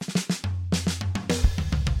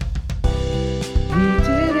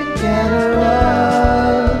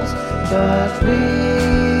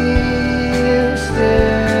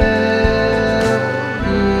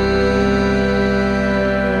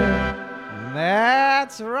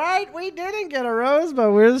That's right. We didn't get a rose,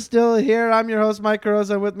 but we're still here. I'm your host, Mike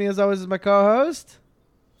Carosa. With me, as always, is my co-host.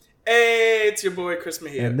 Hey, it's your boy, Chris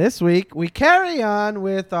Mejia. And this week, we carry on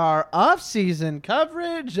with our off-season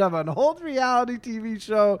coverage of an old reality TV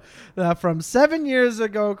show from 7 years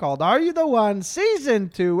ago called Are You the One? Season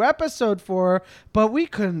 2, Episode 4. But we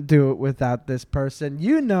couldn't do it without this person.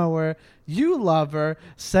 You know her. You love her.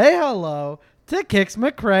 Say hello to Kix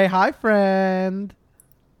McCrae. Hi, friend.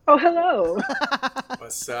 Oh, hello.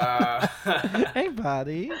 What's up? Hey,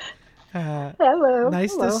 buddy. Hello.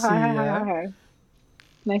 Nice hello. to see Hi.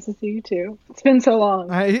 Nice to see you too. It's been so long.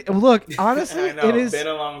 Look, honestly, I know, it's been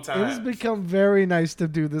a long time. It has become very nice to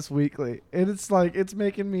do this weekly. It's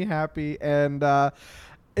making me happy, and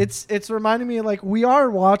it's reminding me like we are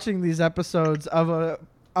watching these episodes of a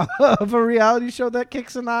reality show that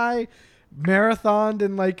Kix and I marathoned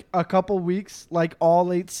in like a couple weeks, like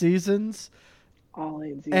all 8 seasons.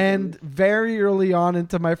 And very early on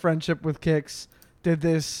into my friendship with Kix, did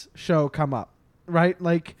this show come up, right?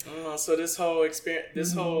 Like, so this whole experience,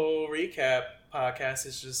 this whole recap podcast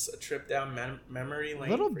is just a trip down memory lane.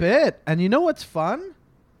 A little bit. And you know what's fun?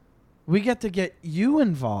 We get to get you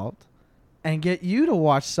involved and get you to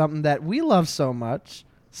watch something that we love so much.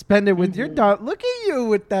 Spend it with your daughter. Look at you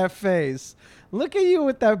with that face. Look at you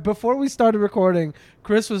with that. Before we started recording,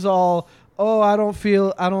 Chris was all, "Oh, I don't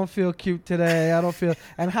feel cute today. I don't feel."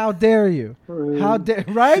 And how dare you? How dare,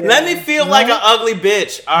 right? Let me feel like an ugly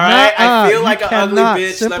bitch. All right, I feel like an ugly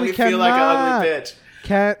bitch. Simply Let me feel like an ugly bitch.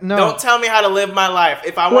 No. Don't tell me how to live my life.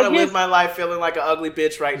 If I want to live my life feeling like an ugly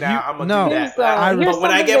bitch right now, I'm gonna do that. But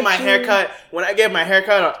when I get my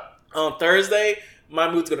haircut, on Thursday, my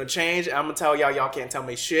mood's gonna change. I'm gonna tell y'all can't tell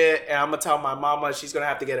me shit, and I'm gonna tell my mama she's gonna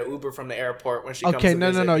have to get an Uber from the airport when she comes. Okay,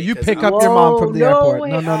 no. You pick up your mom from the airport.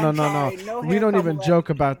 No. No We don't even joke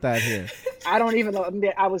about that here. I don't even know.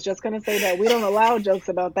 I was just gonna say that we don't allow jokes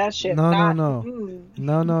about that shit. No.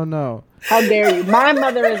 How dare you? My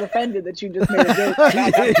mother is offended that you just made a joke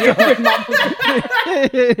about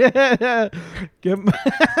Get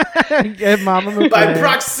mama McCrae. By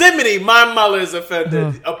proximity, my mother is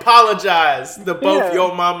offended. Apologize to both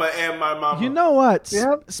your mama and my mama. You know what?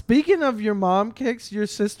 Yep. Speaking of your mom, Kix, your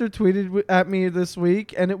sister tweeted at me this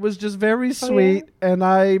week, and it was just very sweet, and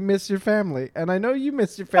I miss your family. And I know you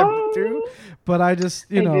miss your family too, but I just,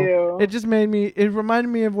 it just it reminded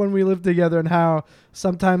me of when we lived together and how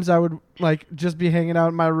sometimes I would like just be hanging out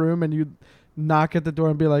in my room and you'd knock at the door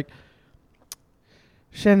and be like,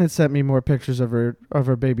 "Shannon sent me more pictures of her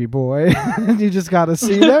baby boy." And you just got to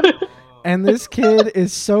see them. And this kid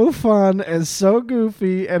is so fun and so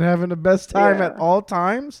goofy and having the best time at all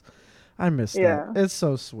times. I miss that. It's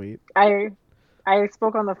so sweet. I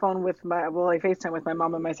spoke on the phone I FaceTime with my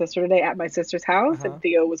mom and my sister today at my sister's house, and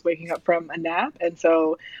Theo was waking up from a nap. And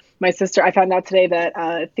so I found out today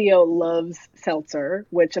that Theo loves seltzer,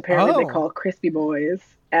 which apparently they call Crispy Boys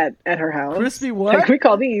at her house. Crispy what? Like, we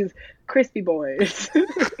call these Crispy Boys.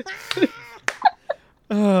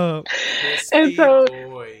 Oh. And so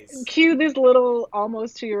boys. Cue this little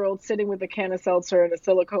almost 2-year-old sitting with a can of seltzer and a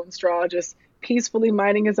silicone straw, just peacefully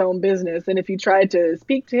minding his own business. And if you tried to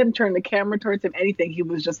speak to him, turn the camera towards him, anything, he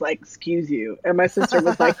was just like, "Excuse you." And my sister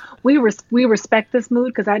was like, we respect this mood,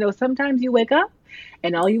 because I know sometimes you wake up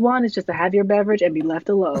and all you want is just to have your beverage and be left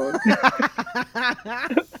alone.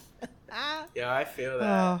 Yeah, I feel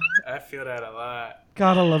that. I feel that a lot.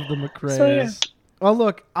 Gotta love the McCraes. So, Well,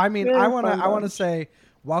 look, I mean, Yeah, I want to say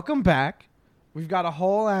welcome back. We've got a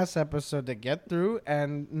whole ass episode to get through,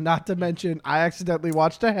 and not to mention, I accidentally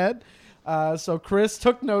watched ahead. So Chris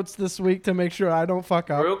took notes this week to make sure I don't fuck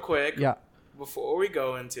up. Real quick, before we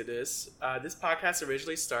go into this podcast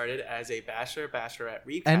originally started as a Bachelorette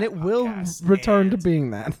recap, and it will return to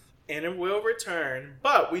being that. And it will return,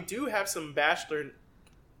 but we do have some Bachelorette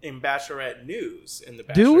news in the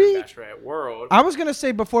Bachelorette world. I was going to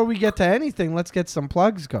say, before we get to anything, let's get some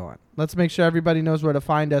plugs going. Let's make sure everybody knows where to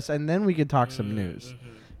find us, and then we can talk some news.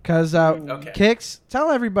 Because, Kix, tell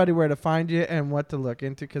everybody where to find you and what to look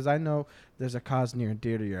into, because I know there's a cause near and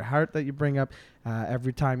dear to your heart that you bring up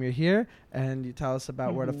every time you're here, and you tell us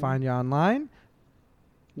about where to find you online.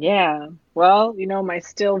 Yeah. Well, my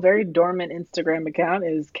still very dormant Instagram account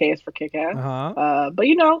is KS for Kickass. But,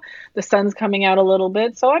 the sun's coming out a little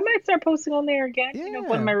bit, so I might start posting on there again. Yeah. If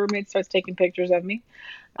one of my roommates starts taking pictures of me.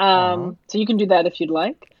 So you can do that if you'd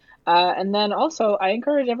like. And then also, I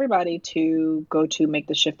encourage everybody to go to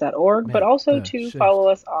maketheshift.org, but also to follow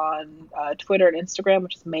us on Twitter and Instagram,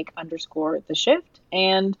 which is make_the_shift.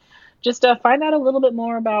 And just find out a little bit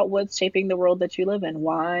more about what's shaping the world that you live in.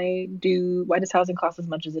 Why does housing cost as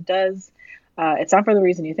much as it does? It's not for the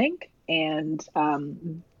reason you think. And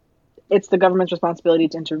it's the government's responsibility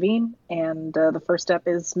to intervene, and the first step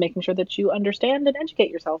is making sure that you understand and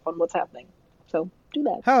educate yourself on what's happening. So do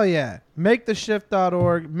that. Hell yeah.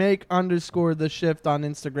 MakeTheShift.org. Make_the_shift on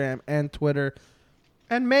Instagram and Twitter.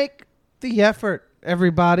 And make the effort,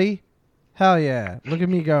 everybody. Hell yeah. Look at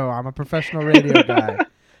me go. I'm a professional radio guy.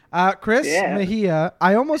 Chris Mejia.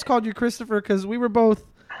 I almost called you Christopher because we were both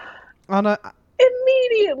on a...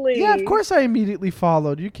 Immediately. Yeah, of course I immediately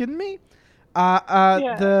followed. You kidding me?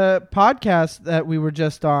 The podcast that we were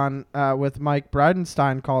just on with Mike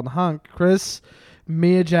Bridenstine called Hunk, Chris,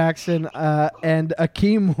 Mia Jackson, and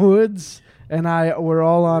Akeem Woods and I were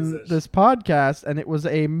all on this podcast, and it was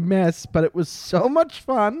a mess, but it was so much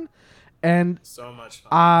fun. And so much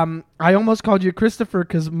fun. I almost called you Christopher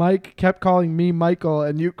because Mike kept calling me Michael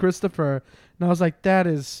and you Christopher, and I was like, that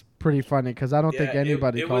is pretty funny because I don't think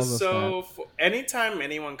anybody calls us that. Anytime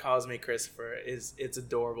anyone calls me Christopher, it's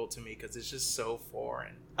adorable to me because it's just so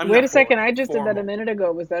foreign. Wait a second, I just did that a minute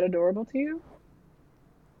ago. Was that adorable to you?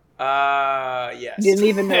 Yes. Didn't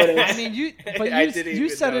even notice. I mean, you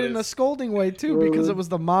said it in a scolding way too, because it was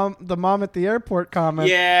the mom at the airport comment.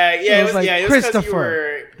 It was like,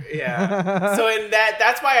 Christopher. So in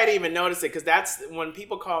that's why I didn't even notice it, because that's when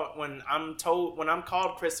I'm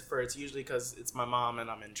called Christopher, it's usually because it's my mom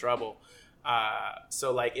and I'm in trouble.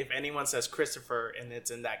 So like if anyone says Christopher and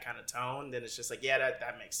it's in that kind of tone, then it's just like, yeah,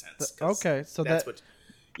 that makes sense. Okay, so that's what.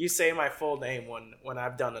 You say my full name when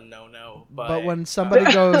I've done a no-no. But when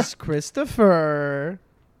somebody goes, Christopher,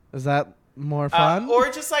 is that more fun? Or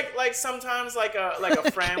just like sometimes like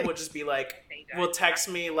a friend would just be like, will text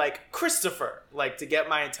me like, Christopher, like to get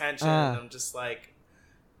my attention. And I'm just like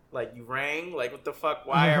you rang? Like, what the fuck?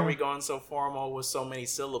 Why are we going so formal with so many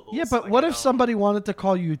syllables? Yeah, but what if somebody wanted to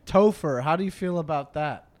call you Topher? How do you feel about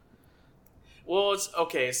that? Well, it's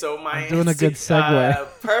okay. So I'm doing a good segue.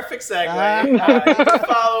 Perfect segue. You can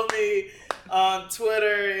follow me on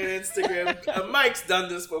Twitter and Instagram. Mike's done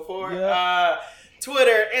this before. Yeah.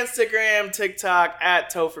 Twitter, Instagram, TikTok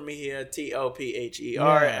at Topher Mejia,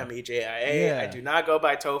 TOPHER MEJIA. I do not go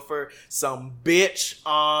by Topher. Some bitch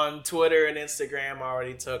on Twitter and Instagram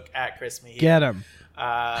already took at Chris Mejia. Get him.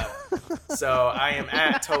 So I am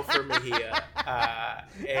at Topher Mejia.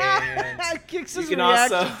 And Kicks his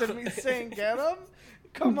reaction to me saying get him?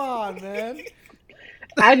 Come on, man.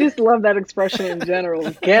 I just love that expression in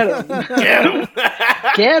general. Get him. Get him.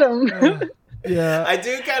 Get him. Yeah. I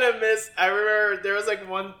do kind of miss, I remember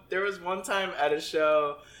there was one time at a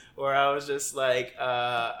show where I was just like,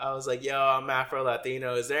 yo, I'm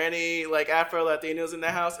Afro-Latino. Is there any like Afro-Latinos in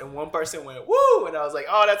the house? And one person went, woo! And I was like,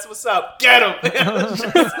 oh, that's what's up. Get them.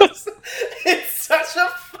 It's such a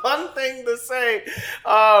fun thing to say.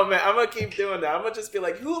 Oh, man, I'm going to keep doing that. I'm going to just be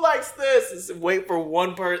like, who likes this? And wait for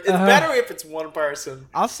one person. It's better if it's one person.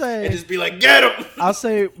 I'll say. And just be like, get them. I'll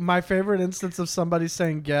say my favorite instance of somebody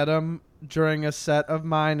saying get them during a set of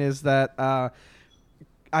mine is that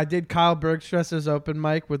I did Kyle Bergstresser's open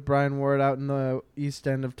mic with Brian Ward out in the East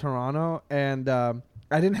End of Toronto, and I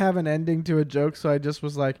didn't have an ending to a joke, so I just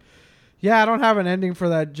was like, yeah, I don't have an ending for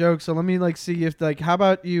that joke, so let me like see if like, how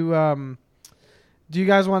about you do you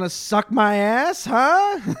guys want to suck my ass,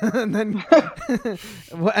 huh? and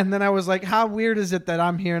then I was like, how weird is it that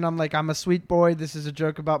I'm here and I'm like, I'm a sweet boy, this is a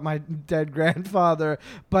joke about my dead grandfather,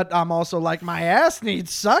 but I'm also like, my ass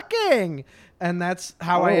needs sucking. And that's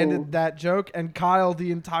how I ended that joke. And Kyle,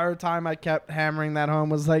 the entire time I kept hammering that home,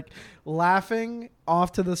 was like laughing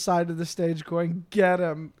off to the side of the stage going, get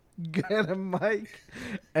him, Mike.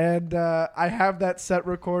 And I have that set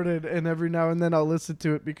recorded, and every now and then I'll listen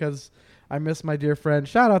to it because I miss my dear friend.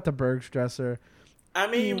 Shout out to Bergstresser. I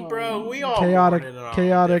mean, bro, we all chaotic,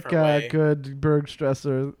 good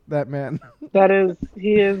Bergstresser. That man.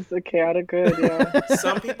 He is a chaotic good. Yeah.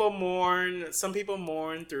 Some people mourn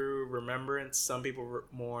through remembrance. Some people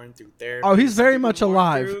mourn through therapy. Oh, he's very much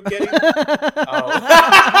alive. What?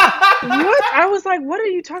 I was like, what are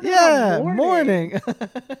you talking about? Mourning.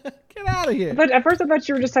 Get out of here. But at first I thought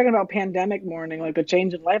you were just talking about pandemic mourning, like the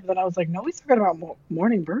change in life. Then I was like, no, he's talking about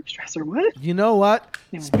mourning Bergstresser. What? You know what?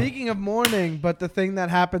 Speaking of mourning, but the thing that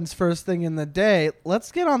happens first thing in the day,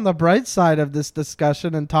 let's get on the bright side of this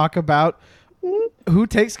discussion and talk about who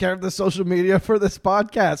takes care of the social media for this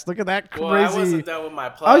podcast. Look at that crazy. Well, I wasn't done with my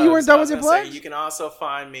plugs. Oh, you weren't done with your plugs? You can also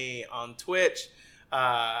find me on Twitch.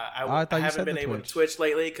 I haven't been able to Twitch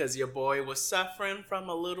lately because your boy was suffering from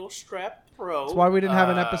a little strep throat. That's why we didn't have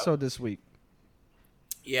an episode this week.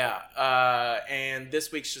 Yeah, and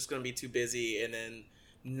this week's just going to be too busy. And then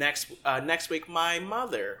next week, my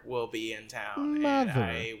mother will be in town. And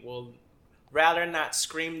I will rather not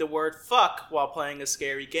scream the word fuck while playing a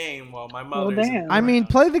scary game while my mother's in town. I mean,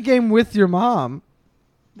 play the game with your mom.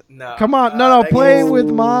 No. Come on. No. Play with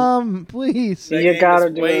mom, please. You gotta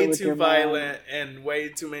do way it with too your violent mom. and way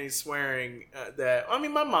too many swearing. That I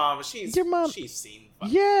mean, my mom, she's seen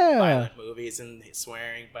yeah violent movies and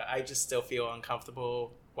swearing, but I just still feel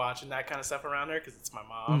uncomfortable watching that kind of stuff around her because it's my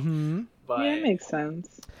mom. Mm-hmm. But yeah, it makes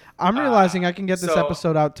sense. I'm realizing I can get this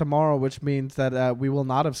episode out tomorrow, which means that we will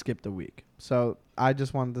not have skipped a week. So I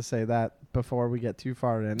just wanted to say that before we get too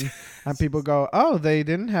far in, and people go, "Oh, they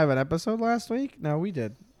didn't have an episode last week." No, we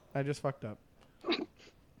did. I just fucked up.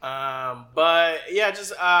 But yeah,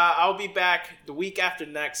 just I'll be back the week after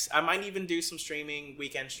next. I might even do some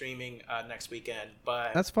weekend streaming next weekend.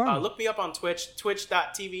 But that's fun. Look me up on Twitch,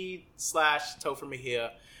 twitch.tv/Topher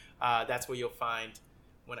Mejia. That's where you'll find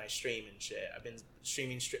when I stream and shit. I've been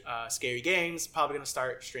streaming scary games. Probably gonna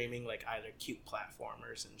start streaming like either cute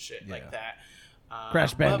platformers and shit like that.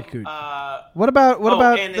 Crash Bandicoot. What about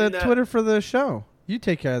the Twitter for the show? You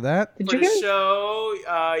take care of that. For the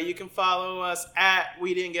show, you can follow us at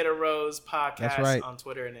We Didn't Get a Rose Podcast. That's right. On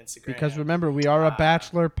Twitter and Instagram. Because remember, we are a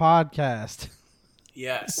Bachelor podcast.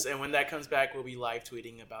 Yes, and when that comes back, we'll be live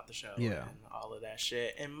tweeting about the show and all of that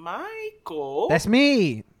shit. And Michael. That's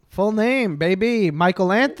me. Full name, baby.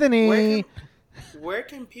 Michael Anthony. Where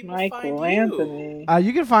can people Michael find Anthony. you?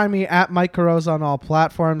 You can find me at Mike Carrozza on all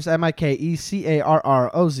platforms. MikeCarrozza.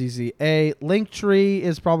 Linktree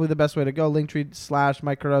is probably the best way to go.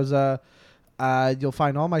 Linktree/Mike Carrozza. You'll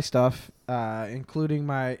find all my stuff, including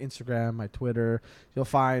my Instagram, my Twitter. You'll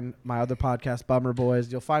find my other podcast, Bummer Boys.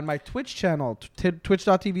 You'll find my Twitch channel,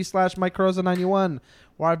 twitch.tv/Mike Carrozza91,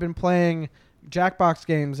 where I've been playing Jackbox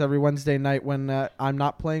games every Wednesday night when I'm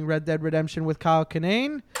not playing Red Dead Redemption with Kyle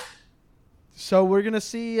Kinane. So we're going to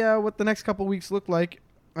see what the next couple weeks look like.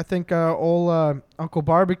 I think old Uncle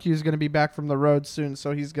Barbecue is going to be back from the road soon,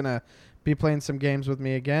 so he's going to be playing some games with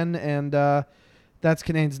me again. And that's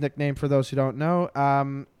Kinane's nickname for those who don't know.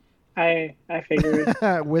 I figured.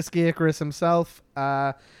 Whiskey Icarus himself.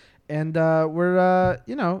 And we're,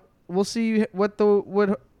 we'll see what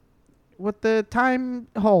the time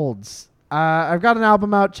holds. I've got an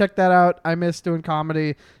album out. Check that out. I miss doing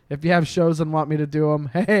comedy. If you have shows and want me to do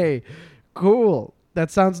them, hey, cool. That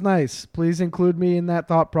sounds nice. Please include me in that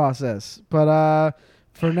thought process. But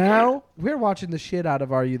for now, we're watching the shit out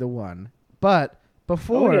of Are You the One? But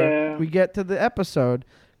before we get to the episode,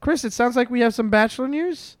 Chris, it sounds like we have some Bachelor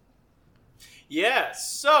news. Yeah,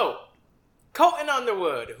 so Colton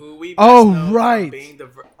Underwood, who we know right, being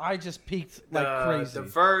I just peaked like crazy. The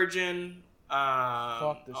Virgin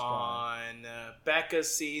on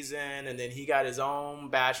Becca's season, and then he got his own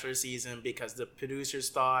Bachelor season because the producers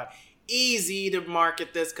thought easy to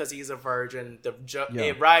market this because he's a virgin.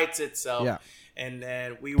 It writes itself. Yeah. And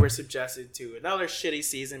then we were suggested to another shitty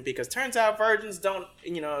season because turns out virgins don't,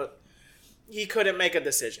 he couldn't make a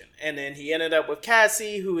decision. And then he ended up with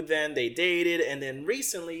Cassie, who then they dated, and then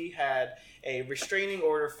recently had a restraining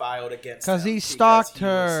order filed against him. Because he stalked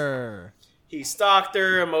her. He stalked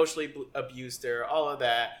her, emotionally abused her, all of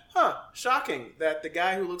that. Shocking that the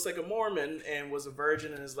guy who looks like a Mormon and was a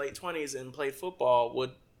virgin in his late 20s and played football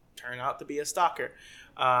would turn out to be a stalker.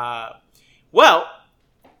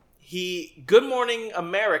 Good Morning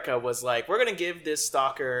America was like, we're going to give this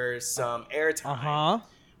stalker some airtime,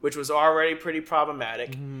 which was already pretty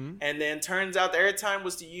problematic. Mm-hmm. And then turns out the airtime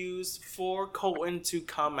was to use for Colton to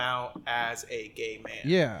come out as a gay man.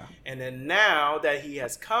 Yeah. And then now that he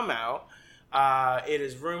has come out, it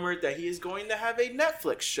is rumored that he is going to have a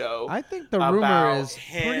Netflix show. I think the rumor is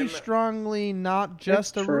pretty strongly not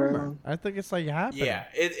just a rumor. I think it's like happening. Yeah,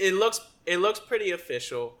 it looks pretty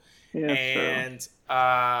official. Yeah, and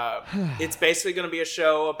it's basically going to be a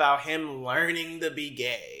show about him learning to be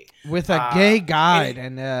gay. With a gay guide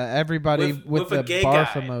and everybody with the barf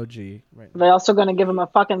emoji. Right. They're also going to give him a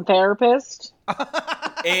fucking therapist.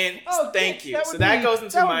 And thank you. That goes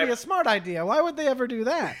into would be a smart idea. Why would they ever do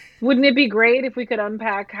that? Wouldn't it be great if we could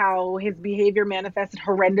unpack how his behavior manifested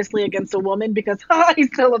horrendously against a woman because he's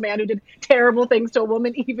still a man who did terrible things to a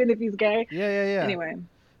woman even if he's gay? Yeah. Anyway.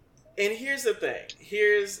 And here's the thing.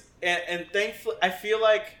 And thankfully, I feel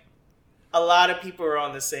like a lot of people are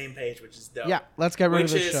on the same page, which is dope. Yeah, let's get rid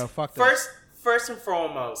of this show. Fuck this. First and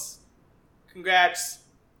foremost, congrats,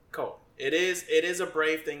 Cole. It is a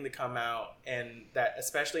brave thing to come out, and that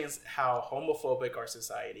especially in how homophobic our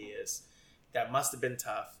society is, that must have been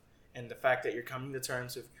tough. And the fact that you're coming to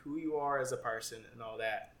terms with who you are as a person and all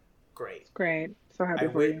that, great. Great. So happy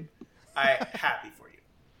for you. Happy for you.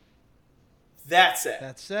 That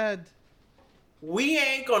said, we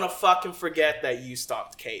ain't gonna fucking forget that you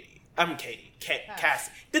stalked Cassie.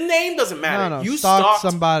 The name doesn't matter. No, you stalked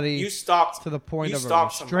somebody. You stalked to the point of a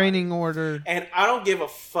restraining order. And I don't give a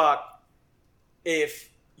fuck if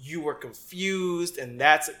you were confused, and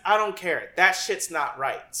I don't care. That shit's not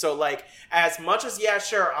right. So like, as much as, yeah,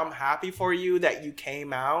 sure, I'm happy for you that you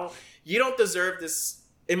came out, you don't deserve this.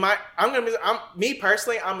 Me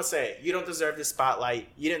personally, I'm gonna say, you don't deserve this spotlight.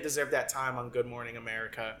 You didn't deserve that time on Good Morning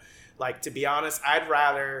America. Like, to be honest, I'd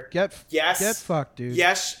rather get fucked, dude.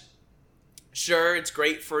 Yes. Sure, it's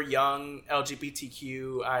great for young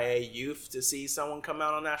LGBTQIA youth to see someone come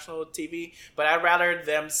out on national TV, but I'd rather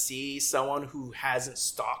them see someone who hasn't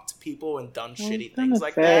stalked people and done shitty things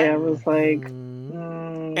like that. I was like,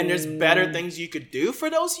 and there's better things you could do for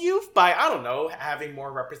those youth by, I don't know, having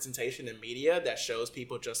more representation in media that shows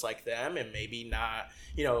people just like them, and maybe not,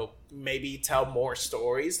 maybe tell more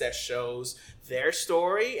stories that shows their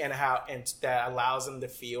story and that allows them to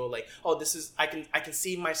feel like, oh, this is, I can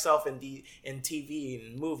see myself in TV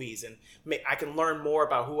and movies, and I can learn more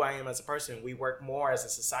about who I am as a person. We work more as a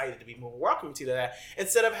society to be more welcoming to that,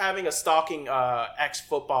 instead of having a stalking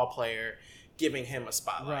ex-football player giving him a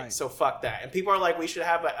spotlight. Right. So fuck that. And people are like, we should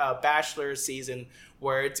have a Bachelor season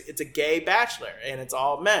where it's a gay Bachelor and it's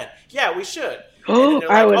all men. Yeah, we should. Like,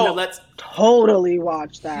 let's totally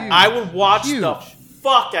watch that. I would watch the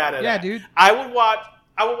fuck out of that. Yeah, dude. I would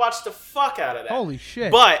watch the fuck out of that. Holy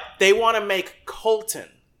shit. But they want to make Colton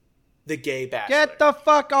the gay Bachelor. Get the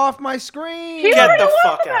fuck off my screen. Get the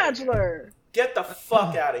fuck out. Bachelor. Get the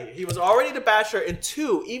fuck out of here. He was already the Bachelor. And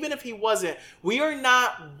 2, even if he wasn't, we are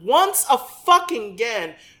not once a fucking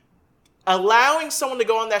again allowing someone to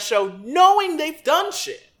go on that show knowing they've done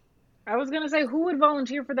shit. I was going to say, who would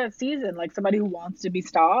volunteer for that season? Like somebody who wants to be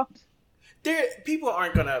stalked? People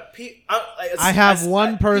aren't going to... I have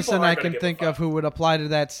one person I can think of who would apply to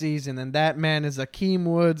that season, and that man is Akeem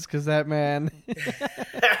Woods, because that man...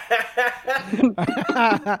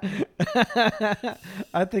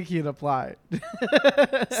 I think he'd apply.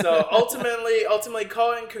 So ultimately,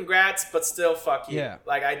 Cohen, congrats, but still fuck you. Yeah.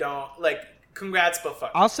 Like, I don't... Like, congrats, but fuck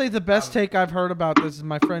you. I'll say the best take I've heard about this is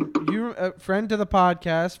my friend, friend to the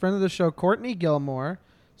podcast, friend of the show, Courtney Gilmore,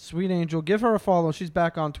 sweet angel. Give her a follow. She's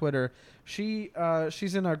back on Twitter. She's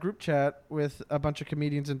in our group chat with a bunch of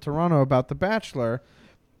comedians in Toronto about The Bachelor,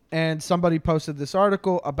 and somebody posted this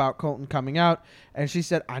article about Colton coming out, and she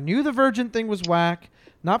said, "I knew the virgin thing was whack,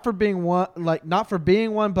 not for being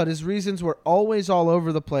one, but his reasons were always all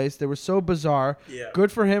over the place. They were so bizarre. Yeah.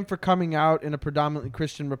 Good for him for coming out in a predominantly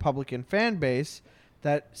Christian Republican fan base.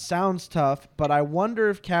 That sounds tough, but I wonder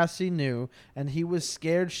if Cassie knew and he was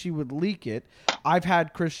scared she would leak it. I've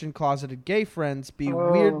had Christian closeted gay friends be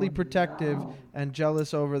weirdly protective and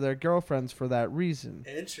jealous over their girlfriends for that reason."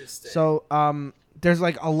 Interesting. So there's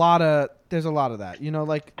a lot of that.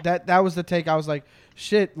 Like that was the take. I was like,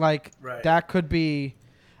 shit, like right. That could be.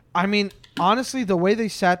 I mean, honestly, the way they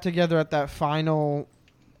sat together at that final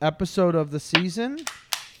episode of the season,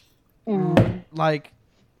 like.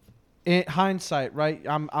 In hindsight, right?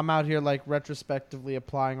 I'm out here like retrospectively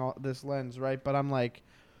applying all this lens, right? But I'm like,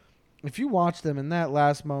 if you watch them in that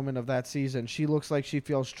last moment of that season, she looks like she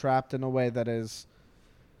feels trapped in a way that is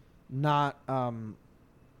not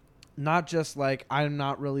just like I'm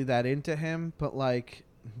not really that into him, but like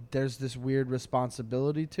there's this weird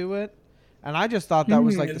responsibility to it. And I just thought that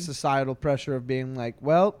was like the societal pressure of being like,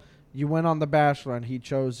 well, you went on The Bachelor and he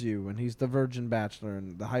chose you, and he's the virgin bachelor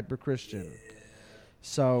and the hyper Christian. Yeah.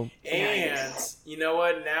 So, and you know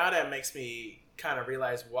what? Now that makes me kind of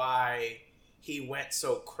realize why he went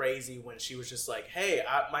so crazy when she was just like, "Hey,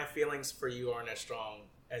 my feelings for you aren't as strong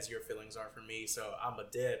as your feelings are for me, so I'm a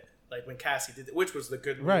dip." Like when Cassie did, which was the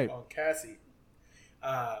good move on Cassie,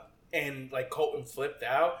 and like Colton flipped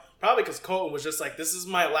out, probably because Colton was just like, "This is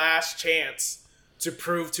my last chance to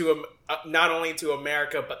prove to not only to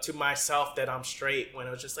America but to myself that I'm straight." When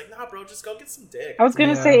it was just like, "Nah, bro, just go get some dick." I was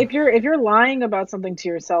gonna say, if you're lying about something to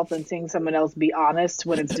yourself and seeing someone else be honest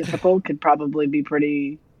when it's difficult could probably be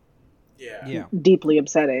pretty deeply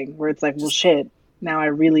upsetting. Where it's like, well, shit, now I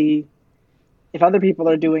really, if other people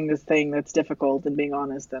are doing this thing that's difficult and being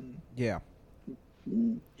honest, then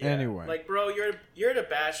anyway, like, bro, you're the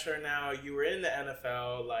Bachelor now. You were in the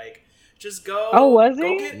NFL, like. Just go. Oh, was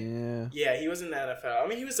he? Yeah, he was in the NFL. I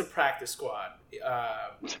mean, he was a practice squad.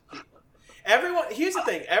 Here's the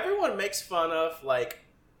thing. Everyone makes fun of like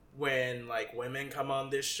when like women come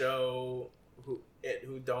on this show who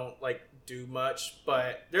don't like do much,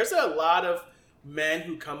 but there's a lot of men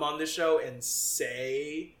who come on this show and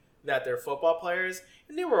say that they're football players,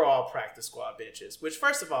 and they were all practice squad bitches. Which,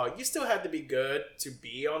 first of all, you still had to be good to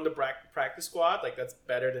be on the practice squad. Like that's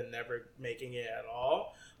better than never making it at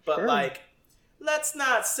all. But, like, let's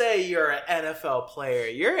not say you're an NFL player.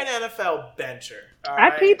 You're an NFL bencher. I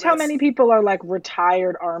peeped how many people are, like,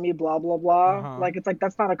 retired Army blah, blah, blah. Like, it's like,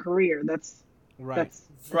 that's not a career. That's Right. That's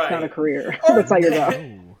not a career. That's not your job.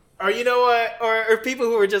 Or you know what? Or people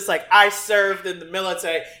who were just like, I served in the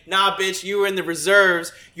military. Nah, bitch, you were in the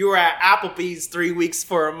reserves. You were at Applebee's 3 weeks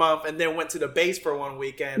for a month and then went to the base for 1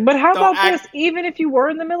 weekend. But how about this? Even if you were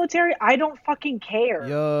in the military, I don't fucking care.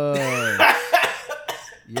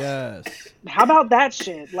 Yes. How about that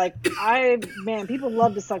shit? Like, people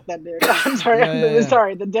love to suck that dick. I'm sorry.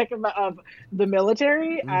 Sorry. The dick of the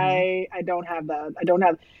military. Mm-hmm. I don't have that. I don't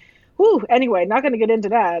have. Whew, anyway, not going to get into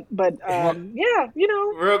that, but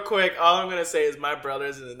Real quick, all I'm going to say is my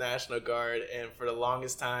brother's in the National Guard, and for the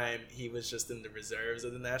longest time, he was just in the reserves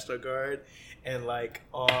of the National Guard. And like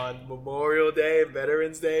on Memorial Day,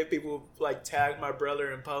 Veterans Day, people like tag my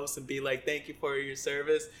brother in posts and be like, "Thank you for your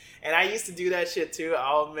service." And I used to do that shit too.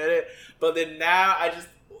 I'll admit it. But then now I just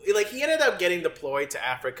like he ended up getting deployed to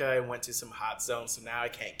Africa and went to some hot zones. So now I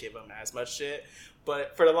can't give him as much shit.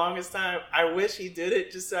 But for the longest time, I wish he did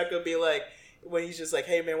it just so I could be like, when he's just like,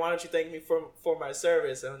 "Hey man, why don't you thank me for my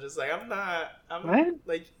service?" And I'm just like, I'm not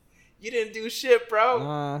like. You didn't do shit,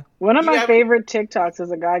 bro. One of my favorite TikToks is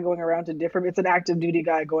a guy going around to it's an active duty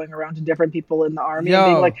guy going around to different people in the army and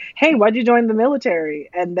being like, "Hey, why'd you join the military?"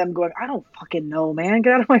 And them going, "I don't fucking know, man.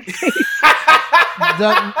 Get out of my face."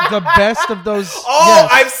 the best of those. Oh, yes.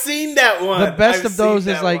 I've seen that one. The best of those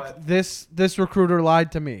is like this recruiter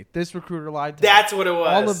lied to me. This recruiter lied to me. That's what it was.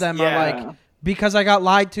 All of them are like, because I got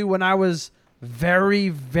lied to when I was very,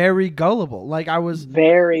 very gullible. Like I was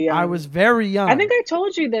very young. I think I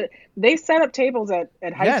told you that they set up tables at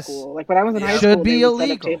high school. Like when I was in high school, should be illegal.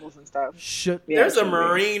 Set up tables and stuff. There's a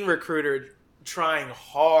Marine recruiter trying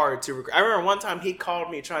hard to recruit. I remember one time he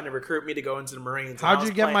called me trying to recruit me to go into the Marines. How'd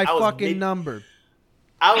you get my fucking number?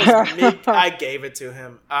 I gave it to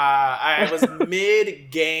him. I was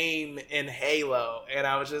mid game in Halo, and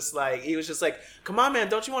I was just like, he was just like, "Come on, man,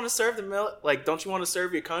 don't you want to serve don't you want to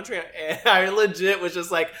serve your country?" And I legit was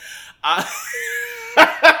just like, I'm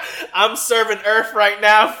serving Earth right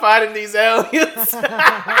now, fighting these aliens.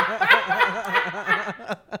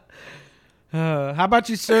 How about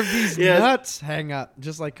you serve these nuts? Hang up.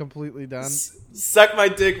 Just like completely done. Suck my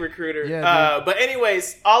dick, recruiter. But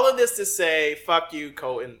anyways, all of this to say, fuck you,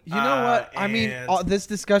 Colton. You know what? I mean, this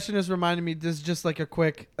discussion is reminding me, this is just like a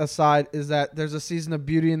quick aside, is that there's a season of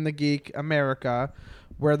Beauty and the Geek America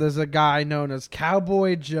where there's a guy known as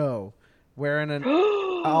Cowboy Joe wearing an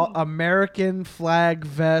American flag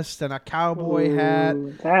vest and a cowboy hat.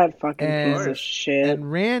 That fucking piece of shit.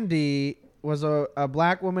 And Randy was a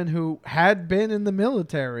black woman who had been in the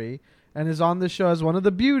military and is on the show as one of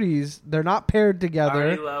the beauties. They're not paired together. I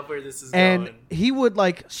already love where this is going. And he would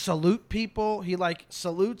like salute people. He like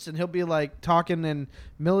salutes and he'll be like talking in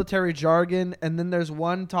military jargon. And then there's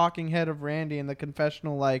one talking head of Randy in the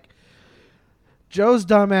confessional like, "Joe's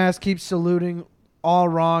dumbass keeps saluting all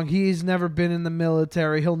wrong. He's never been in the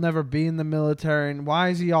military. He'll never be in the military. And why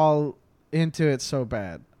is he all into it so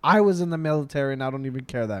bad? I was in the military and I don't even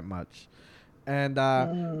care that much." And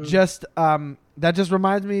that just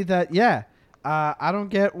reminds me that, I don't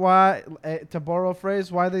get why, to borrow a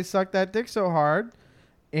phrase, why they suck that dick so hard.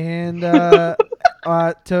 And to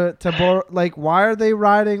borrow, like, why are they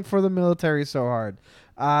riding for the military so hard?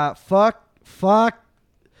 Fuck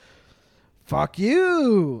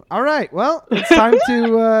you. All right. Well, it's time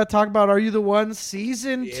to talk about Are You the One?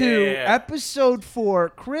 Season 2, Episode 4.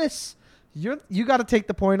 Chris, you got to take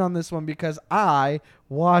the point on this one because I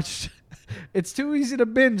watched... It's too easy to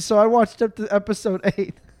binge, so I watched up to episode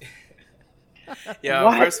 8.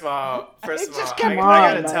 First of all, I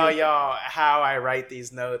gotta tell y'all how I write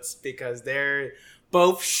these notes because they're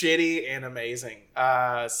both shitty and amazing.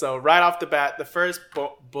 So right off the bat, the first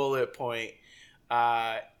bullet point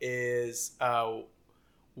is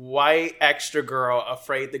white extra girl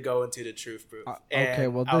afraid to go into the truth booth. Okay,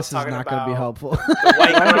 well this is not going to be helpful. The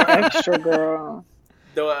white extra girl.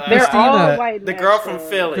 They're all white. The girl from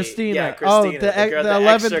Philly. Christina. Yeah, Christina. The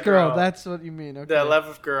 11th girl. That's what you mean. Okay. The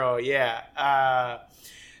 11th girl, yeah.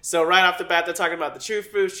 So right off the bat, they're talking about the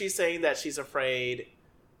truth booth. She's saying that she's afraid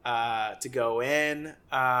to go in.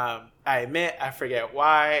 I admit, I forget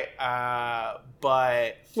why.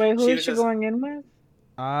 But wait, who is she going in with?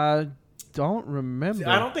 I don't remember.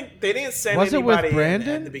 I don't think they didn't send anybody it with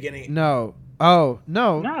Brandon at the beginning. No. Oh,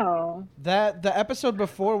 no. No. That the episode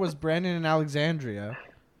before was Brandon and Alexandria.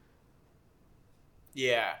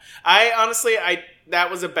 Yeah. I honestly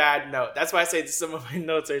that was a bad note. That's why I say some of my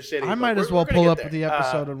notes are shitty. I might as well pull up the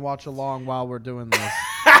episode and watch along while we're doing this.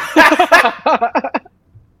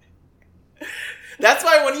 That's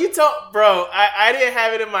why when you told, bro, I didn't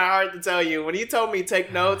have it in my heart to tell you. When you told me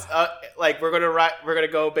take notes, like we're gonna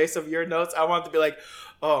go based off your notes, I wanted to be like,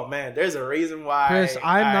 Oh man, there's a reason why. Chris,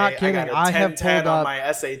 I'm not kidding. I have pulled up my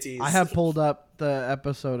SATs. I have pulled up the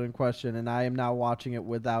episode in question, and I am now watching it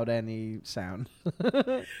without any sound.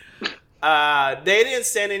 They didn't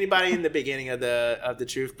send anybody in the beginning of the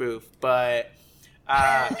truth booth, but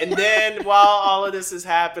and then while all of this is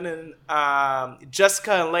happening,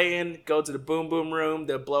 Jessica and Layton go to the boom boom room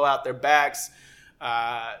to blow out their backs,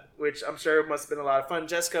 which I'm sure must have been a lot of fun.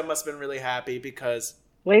 Jessica must have been really happy because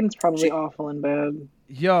Layton's probably awful in bed.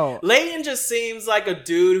 Yo, Layton just seems like a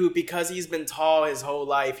dude who, because he's been tall his whole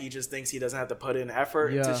life, he just thinks he doesn't have to put in effort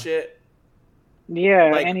into shit.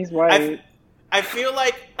 Yeah, and he's white. I feel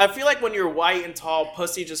like when you're white and tall,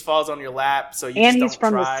 pussy just falls on your lap. So you and just he's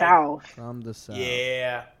from try. The South. From the South.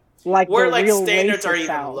 Yeah. Like where like standards are even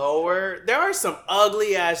South. lower. There are some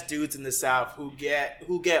ugly ass dudes in the South who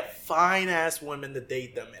get fine ass women to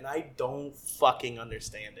date them, and I don't fucking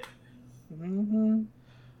understand it. Mm-hmm.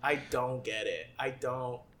 I don't get it. I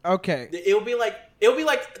don't. Okay. It'll be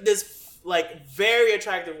like this like very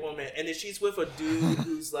attractive woman, and then she's with a dude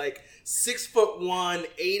who's like 6'1",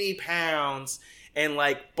 80 pounds, and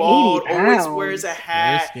like bald, always wears a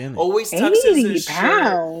hat, always tucks his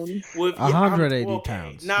shirt. With 180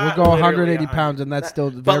 pounds. We'll go 180 pounds, and that's still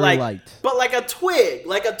very light. But like a twig.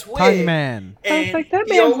 Tiny man. I was like, that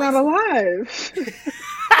man's not alive.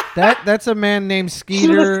 That's a man named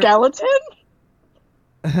Skeeter. He's a skeleton?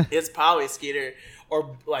 It's probably Skeeter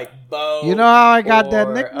or like Bo. You know how I got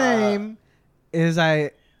that nickname?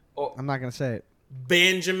 I'm not gonna say it.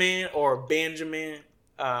 Benjamin. Or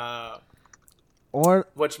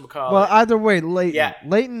whatchamacallit. Well, either way, Layton. Yeah.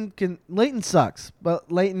 Layton sucks,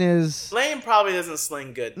 but Layton probably doesn't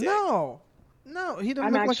sling good dick. No, he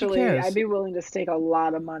doesn't look like he cares. I'd be willing to stake a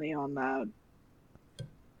lot of money on that.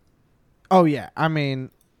 Oh yeah, I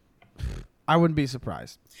mean, I wouldn't be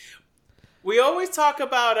surprised. We always talk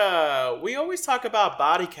about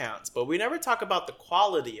body counts, but we never talk about the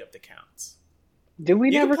quality of the counts. Do we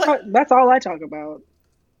never talk? That's all I talk about.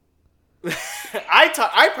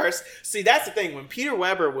 See, that's the thing. When Peter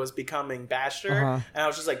Weber was becoming Bachelor, and I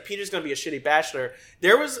was just like, Peter's gonna be a shitty Bachelor.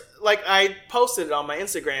 There was like, I posted it on my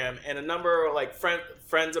Instagram, and a number of like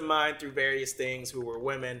friends of mine through various things who were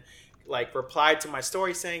women, like replied to my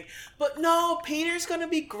story saying, "But no, Peter's gonna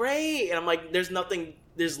be great." And I'm like,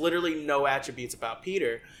 there's literally no attributes about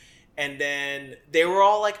Peter. And then they were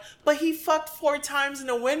all like, but he fucked 4 times in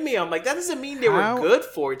a windmill. I'm like, that doesn't mean they were good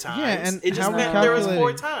 4 times. Yeah, and it just meant there was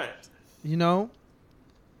 4 times. You know?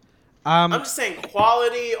 I'm just saying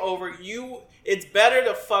quality over you. It's better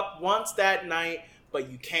to fuck once that night, but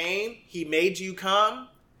you came, he made you come,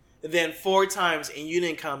 than 4 times and you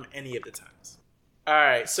didn't come any of the times. All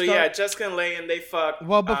right, so yeah, Jessica and Layton, they fuck.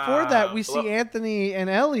 Well, before that, we see Anthony and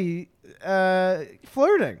Ellie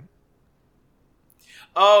flirting.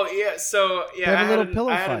 Oh yeah, so yeah, I had a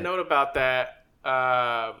note about that.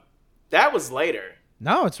 That was later.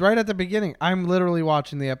 No, it's right at the beginning. I'm literally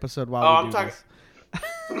watching the episode while we do this.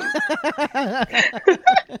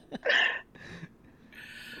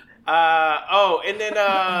 And then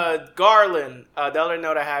Garland. The other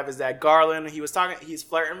note I have is that Garland, he's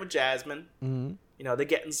flirting with Jasmine. Mm-hmm. You know, they're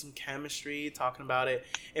getting some chemistry, talking about it.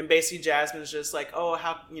 And basically Jasmine's just like, oh,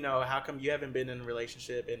 how come you haven't been in a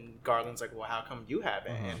relationship? And Garland's like, well, how come you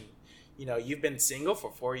haven't? And, you know, you've been single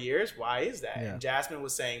for 4 years. Why is that? Yeah. And Jasmine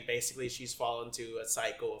was saying basically she's fallen into a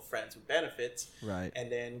cycle of friends with benefits. Right.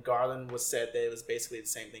 And then Garland said that it was basically the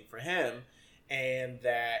same thing for him. And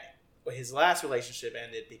that his last relationship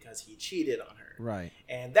ended because he cheated on her. Right.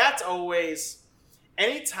 And that's always,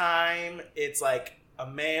 anytime it's like a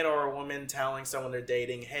man or a woman telling someone they're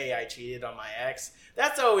dating, hey, I cheated on my ex,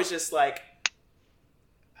 that's always just like,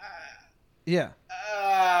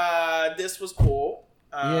 this was cool.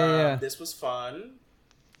 This was fun.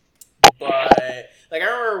 But like, I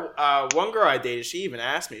remember one girl I dated, she even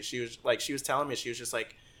asked me, she was telling me, she was just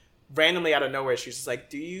like, randomly out of nowhere, she was just like,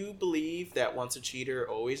 do you believe that once a cheater,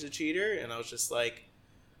 always a cheater? And I was just like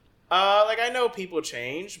I know people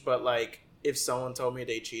change, but like, if someone told me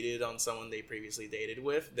they cheated on someone they previously dated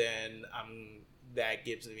with, then that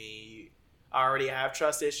gives me, I already have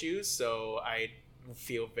trust issues, so I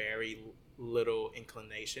feel very little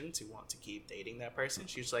inclination to want to keep dating that person.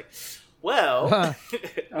 She was like, well,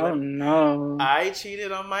 oh no, I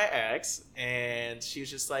cheated on my ex, and she was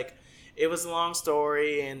just like, it was a long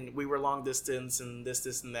story, and we were long distance, and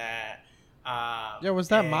this and that. Was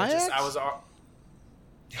that my ex? I was.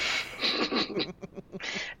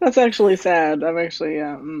 That's actually sad. I'm actually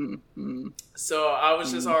So I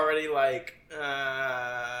was just already like, but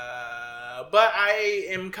I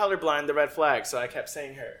am colorblind, the red flag, so I kept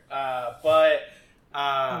saying her. But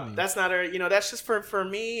That's not that's just for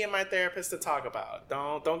me and my therapist to talk about.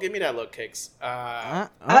 Don't give me that look, Kicks.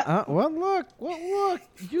 What look?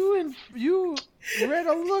 You read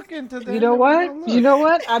a look into that. You know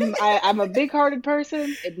what? I'm a big-hearted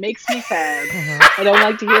person. It makes me sad. I don't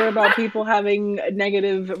like to hear about people having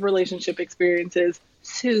negative relationship experiences.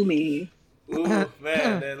 Sue me. Ooh,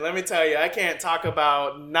 man, and let me tell you, I can't talk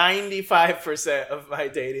about 95% of my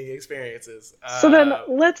dating experiences. So then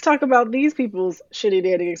let's talk about these people's shitty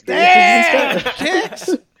dating experiences instead. Kicks!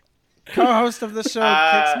 Co-host of the show,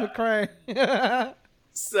 Kicks McCray.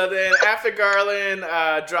 So then after Garland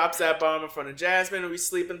drops that bomb in front of Jasmine, we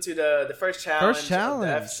sleep into the first challenge. Of the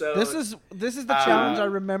episode. This is the challenge I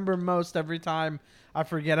remember most every time I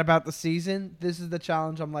forget about the season. This is the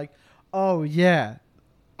challenge I'm like, oh yeah.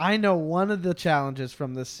 I know one of the challenges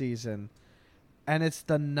from this season, and it's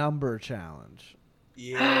the number challenge.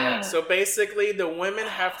 Yeah. So basically, the women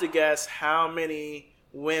have to guess how many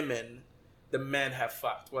women the men have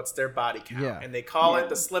fucked. What's their body count? Yeah. And they call it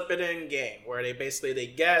the slip it in game, where they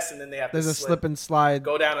guess and then they have to slip and slide.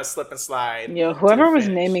 Go down a slip and slide. Yeah, whoever was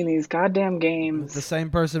naming these goddamn games. The same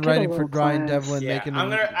person writing for Brian Devlin, making him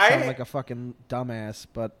sound like a fucking dumbass,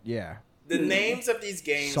 but yeah. The names of these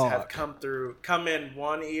games have come in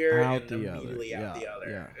one ear and immediately out the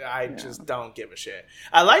other. Yeah. I just don't give a shit.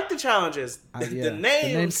 I like the challenges. The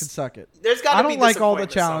names can suck it. There's got to be I don't like all the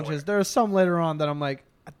challenges. Somewhere. There are some later on that I'm like,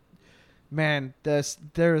 man,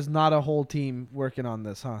 there is not a whole team working on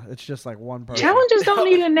this, huh? It's just like one person. Challenges don't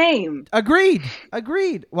need a name. Agreed.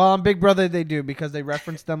 Well, on Big Brother they do because they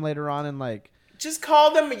reference them later on and like. Just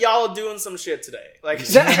call them y'all doing some shit today. Like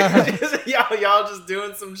y'all just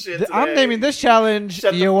doing some shit today. I'm naming this challenge.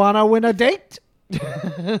 You wanna win a date?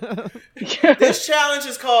 This challenge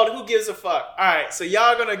is called Who Gives a Fuck. All right, so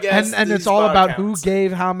y'all gonna guess. And it's all about counts. Who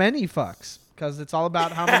gave how many fucks because it's all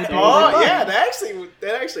about how many people. Yeah, that actually would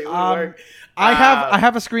work. I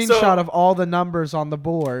have a screenshot of all the numbers on the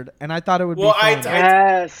board, and I thought it would be fun.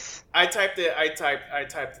 I typed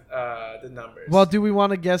the numbers. Well, do we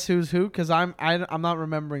want to guess who's who? Because I'm not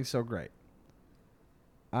remembering so great.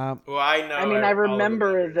 Well, I know. I mean, I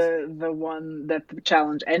remember the one that the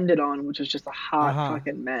challenge ended on, which was just a hot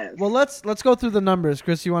fucking mess. Well, let's go through the numbers.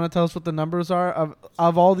 Chris, you want to tell us what the numbers are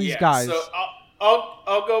of all these guys? So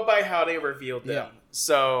I'll go by how they revealed them. Yeah.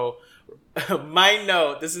 So my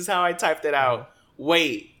note. This is how I typed it out.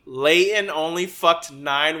 Wait, Leighton only fucked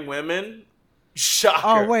 9 women. Shocker.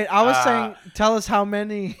 Oh wait, I was saying, tell us how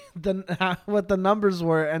many what the numbers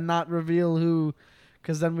were, and not reveal who,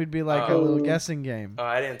 because then we'd be like a little guessing game. Oh,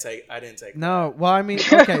 I didn't take. No, well, I mean,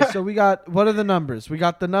 okay, so we got what are the numbers? We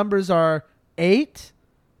got the numbers are 8,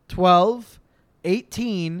 12,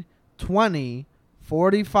 18, 20,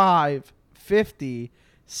 45, 50,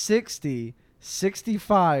 60,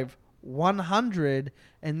 65, 100,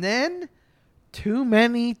 and then too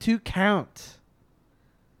many to count.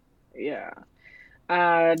 Yeah.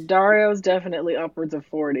 Dario's definitely upwards of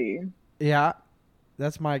 40. Yeah,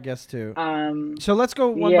 that's my guess too. So let's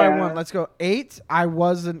go one by one. Let's go 8. I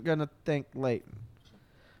wasn't gonna think Leighton.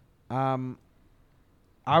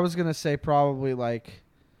 I was gonna say probably like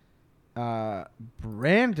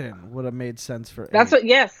Brandon would have made sense for 8. That's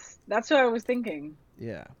what I was thinking.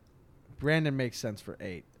 Yeah, Brandon makes sense for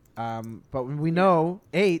 8. But we know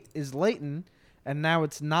 8 is Leighton. And now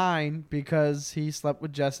it's 9 because he slept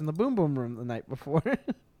with Jess in the Boom Boom Room the night before.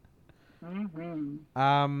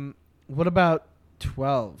 What about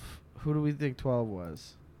 12? Who do we think 12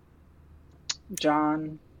 was?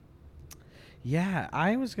 John. Yeah,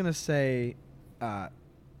 I was gonna say, I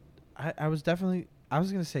was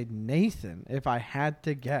gonna say Nathan if I had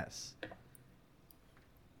to guess.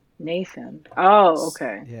 Nathan. Oh,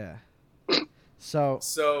 okay. Yeah. So.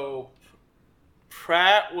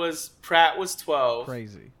 Pratt was 12.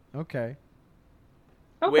 Crazy. Okay.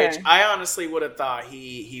 Which I honestly would have thought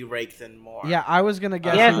he raked in more. Yeah, I was gonna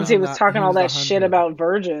guess. Yeah, since he was talking all that shit about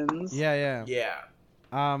virgins. Yeah.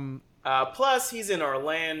 Plus, he's in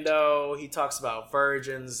Orlando. He talks about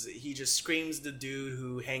virgins. He just screams the dude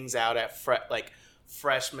who hangs out at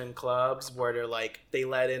freshman clubs where they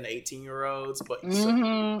let in 18-year-olds, but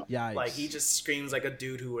he just screams like a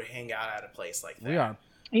dude who would hang out at a place like that. We are.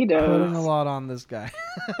 He does. Putting a lot on this guy.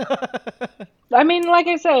 I mean, like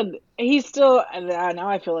I said, he's still. Now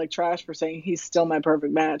I feel like trash for saying he's still my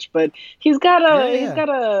perfect match, but he's got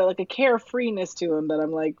a carefreeness to him that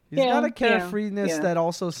I'm like. He's got a carefreeness that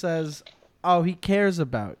also says, "Oh, he cares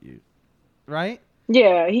about you," right?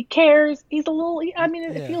 Yeah, he cares. He's a little. I mean,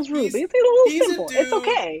 it feels rude, but he's a little simple. It's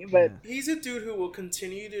okay, but he's a dude who will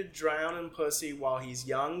continue to drown in pussy while he's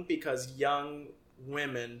young because young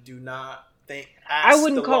women do not I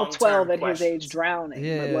wouldn't call 12 at his age drowning,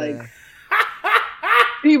 but like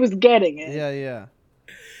he was getting it. Yeah.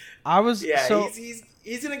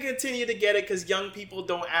 He's gonna continue to get it because young people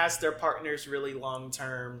don't ask their partners really long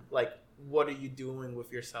term, like, what are you doing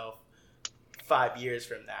with yourself 5 years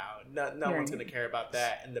from now? No one's gonna care about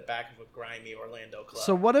that in the back of a grimy Orlando club.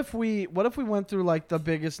 So what if we went through like the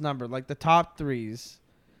biggest number, like the top threes,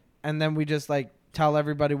 and then we just like tell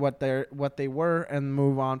everybody what they were and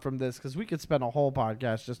move on from this, because we could spend a whole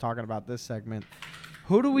podcast just talking about this segment.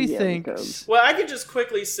 Who do we think? Well, I could just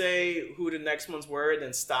quickly say who the next ones were, and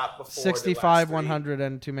then stop before 65, 100,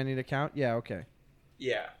 and too many to count. Yeah, okay.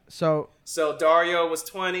 Yeah. So Dario was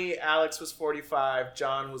 20, Alex was 45,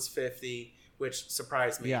 John was 50, which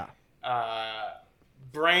surprised me. Yeah.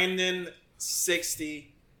 Brandon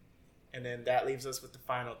 60, and then that leaves us with the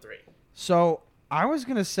final three. So I was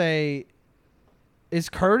gonna say, is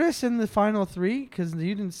Curtis in the final three? Because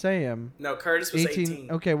you didn't say him. No, Curtis was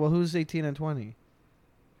 18. Okay, well, who's 18 and 20?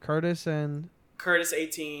 Curtis 18,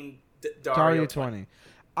 Dario 20.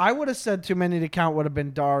 I would have said too many to count would have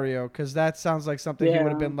been Dario, because that sounds like something he would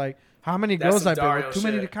have been like, how many girls I've been with? Too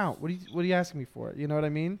many to count. What are you asking me for? You know what I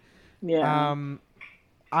mean? Yeah.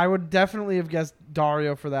 I would definitely have guessed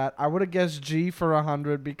Dario for that. I would have guessed G for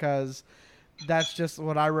 100 because that's just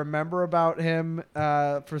what I remember about him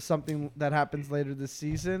for something that happens later this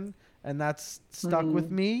season, and that's stuck with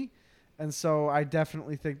me. And so I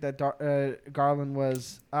definitely think that Garland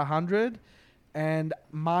was 100. And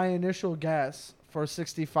my initial guess for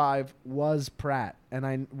 65 was Pratt,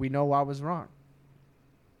 and we know I was wrong.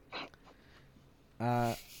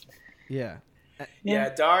 Yeah.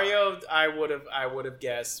 Yeah, Dario, I would have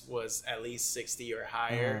guessed was at least 60 or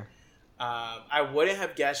higher. I wouldn't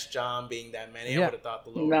have guessed John being that many. I would have thought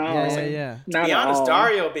the lower. Yeah. To be honest,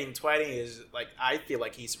 Dario being 20 is like, I feel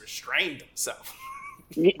like he's restrained himself.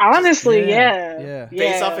 Honestly, yeah.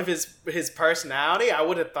 Based off of his personality, I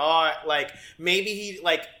would have thought like maybe he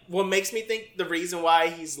like what makes me think the reason why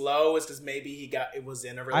he's low is because maybe it was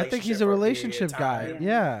in a relationship. I think he's a relationship guy.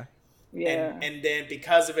 Yeah. And then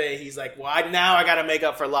because of it, he's like, well, now I got to make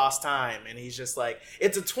up for lost time. And he's just like,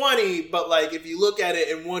 it's a 20, but like if you look at it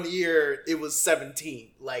in 1 year, it was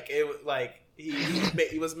 17. Like it was like.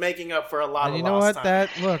 He was making up for a lot of you know lost what? time.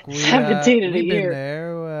 We've 17 in a year.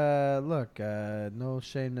 Been there. No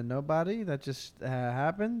shame to nobody. That just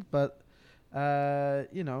happened. But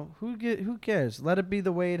who cares? Let it be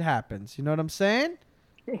the way it happens. You know what I'm saying?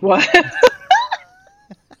 What?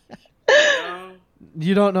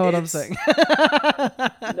 You don't know what I'm saying.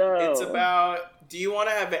 No. It's about. Do you want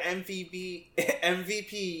to have an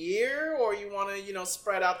MVP year, or you want to,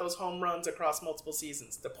 spread out those home runs across multiple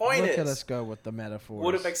seasons? The point is, look at us go with the metaphors.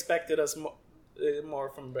 Would have expected us more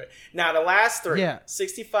from. Now the last three,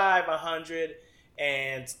 65, 100,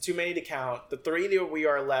 and too many to count. The three that we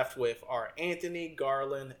are left with are Anthony,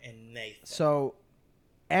 Garland, and Nathan. So,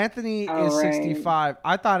 Anthony is 65.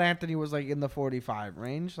 I thought Anthony was like in the 45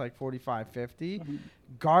 range, like 45, 50. Mm-hmm.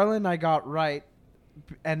 Garland, I got right.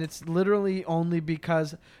 And it's literally only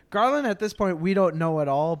because Garland at this point we don't know at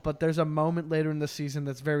all, but there's a moment later in the season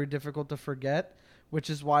that's very difficult to forget, which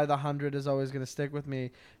is why the 100 is always going to stick with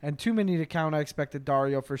me. And too many to count, I expected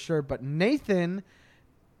Dario for sure. But Nathan,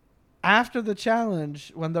 after the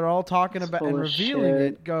challenge, when they're all talking about and revealing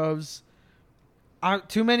it, goes,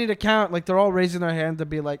 too many to count. Like they're all raising their hand to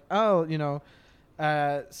be like, oh,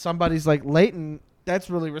 somebody's like, Leighton, that's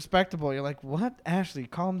really respectable. You're like, what? Ashley,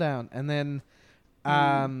 calm down. And then...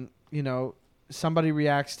 somebody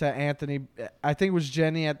reacts to Anthony. I think it was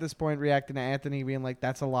Jenny at this point reacting to Anthony being like,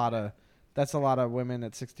 that's a lot of women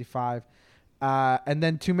at 65. And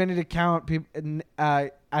then too many to count. People,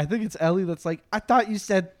 I think it's Ellie that's like, I thought you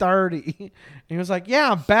said 30. And he was like,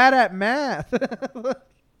 yeah, I'm bad at math.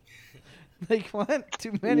 Like what?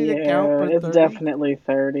 Too many to count for 30? It's definitely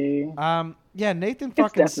 30. Nathan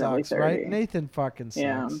fucking sucks, 30. Right? Nathan fucking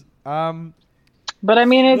sucks. Yeah. But I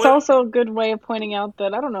mean, it's also a good way of pointing out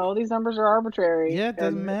that, I don't know, these numbers are arbitrary. Yeah, it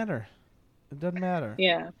doesn't matter. It doesn't matter.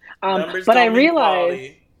 Yeah. But I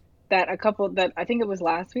realized that I think it was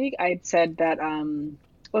last week, I had said that,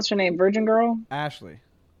 what's her name? Virgin Girl? Ashley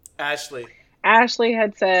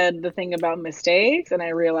had said the thing about mistakes, and I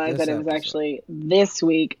realized that it was actually this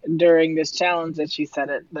week during this challenge that she said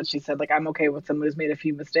like, I'm okay with someone who's made a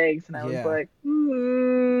few mistakes. And I was like,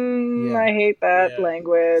 I hate that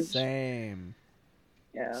language. Same.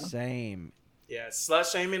 Yeah. Same. Yeah,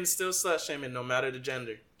 slut shaming is still slut shaming, no matter the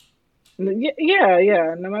gender.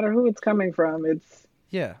 Yeah. No matter who it's coming from, it's.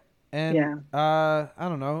 Yeah, and I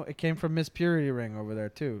don't know. It came from Miss Purity Ring over there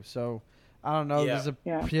too. So, I don't know. Is it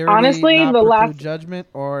purity honestly not the last judgment,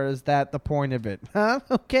 or is that the point of it? Huh?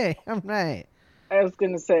 Okay, I'm right. I was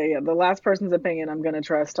gonna say the last person's opinion I'm gonna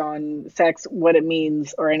trust on sex, what it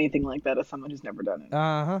means, or anything like that, as someone who's never done it.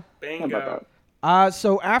 Bingo.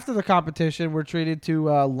 So after the competition, we're treated to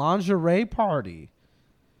a lingerie party.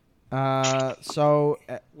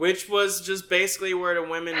 Which was just basically where the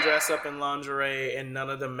women dress up in lingerie and none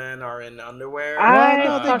of the men are in underwear.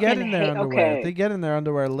 They get in their underwear. Okay. They get in their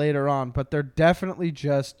underwear later on, but they're definitely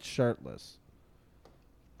just shirtless.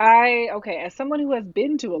 As someone who has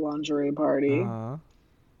been to a lingerie party,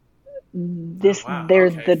 flex. All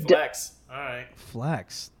right.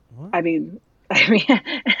 Flex. What? I mean,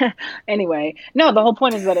 anyway, no. The whole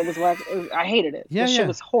point is that it was I hated it. The shit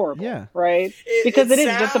was horrible. Yeah. Right. Because it is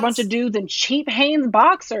just a bunch of dudes in cheap Hanes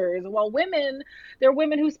boxers. While there are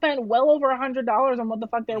women who spent well over $100 on what the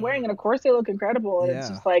fuck they're wearing, and of course they look incredible. And it's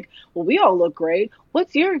just like, well, we all look great.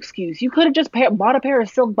 What's your excuse? You could have just bought a pair of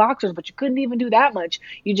silk boxers, but you couldn't even do that much.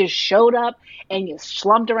 You just showed up and you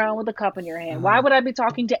slumped around with a cup in your hand. Why would I be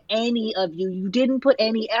talking to any of you? You didn't put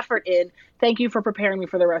any effort in. Thank you for preparing me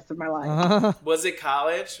for the rest of my life. Was it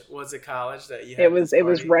college? that you had? It was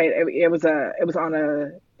right. It was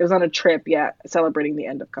on a trip, celebrating the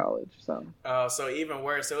end of college. So. Oh, so even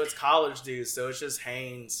worse. So it's college dudes. So it's just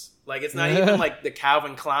Hanes. Like it's not even like the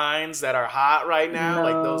Calvin Kleins that are hot right now. No.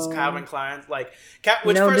 Like those Calvin Kleins,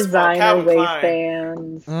 first of all,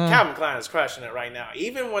 Calvin Klein is crushing it right now.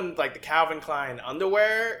 Even when like the Calvin Klein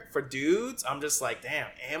underwear for dudes, I'm just like, damn,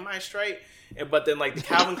 am I straight? But then like the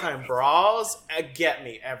Calvin Klein bras get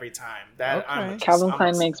me every time. Calvin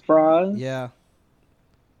Klein makes bras. Yeah.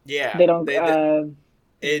 Yeah. They don't.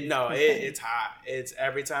 It's hot. It's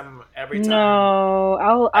every time.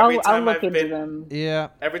 No, I'll look into them. Yeah.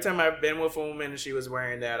 Every time I've been with a woman and she was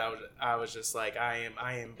wearing that, I was just like, I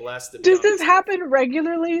am blessed to be. Does this happen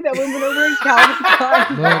regularly? That women are wearing Calvin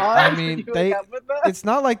Klein? Look, I mean, it's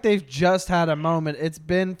not like they've just had a moment. It's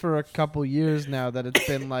been for a couple years now that it's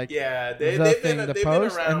been like the thing to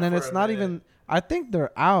post, and then it's not even. I think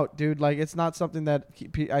they're out, dude. Like, it's not something that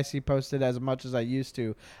I see posted as much as I used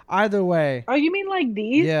to. Either way. Oh, you mean like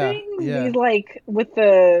these things? Yeah. These, like, with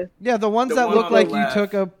the... Yeah, the ones that look like you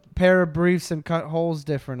took a pair of briefs and cut holes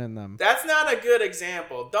different in them. That's not a good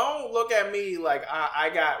example. Don't look at me like I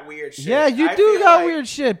got weird shit. Yeah, you do got weird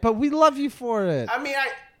shit, but we love you for it. I mean,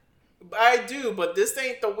 I do, but this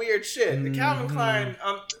ain't the weird shit. The Calvin Klein...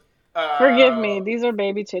 Forgive me. These are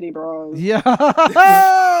baby titty bras. Yeah.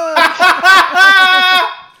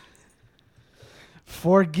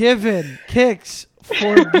 Forgiven. Kicks.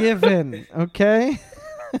 Forgiven. Okay?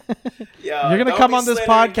 You're going to come on this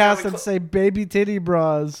podcast and say baby titty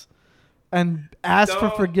bras and ask for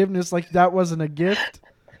forgiveness like that wasn't a gift?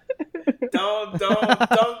 Don't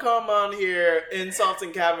come on here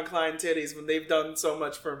insulting Calvin Klein titties when they've done so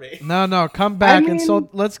much for me. No, come back and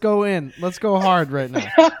let's go in. Let's go hard right now.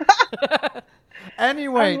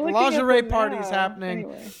 Anyway, lingerie party's happening.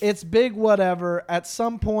 Anyway. It's big whatever. At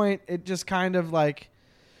some point, it just kind of like,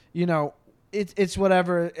 it's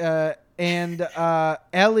whatever. And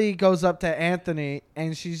Ellie goes up to Anthony,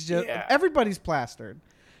 and she's just everybody's plastered.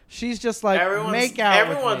 She's just like, make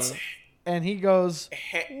out with me. And he goes,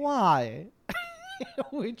 why?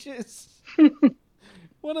 Which is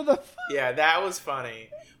one of the... Yeah, that was funny.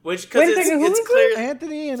 Which, because it's clear...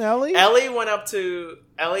 Anthony and Ellie? Ellie went up to...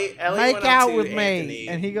 Ellie make out with Anthony. Me.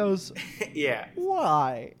 And he goes, yeah.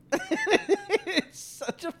 Why? It's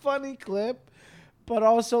such a funny clip. But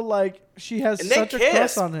also, like, she has such a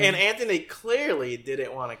crush on him. And Anthony clearly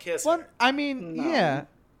didn't want to kiss her. I mean, yeah.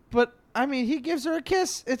 But, I mean, he gives her a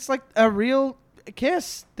kiss. It's like a real...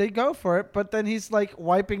 kiss. They go for it, but then he's like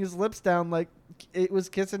wiping his lips down like it was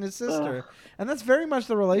kissing his sister. And that's very much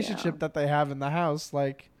the relationship that they have in the house.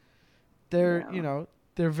 Like they're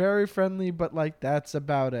they're very friendly, but like that's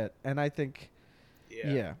about it. And I think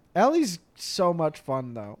Ellie's so much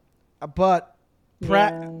fun though. But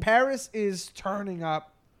Paris is turning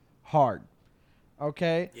up hard.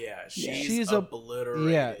 Okay? Yeah, she's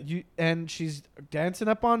obliterated. Yeah, and she's dancing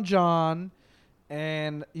up on John,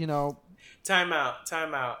 and Time out.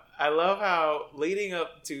 I love how leading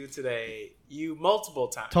up to today, you multiple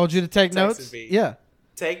times told you to take notes. Yeah,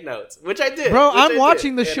 take notes, which I did. Bro, I'm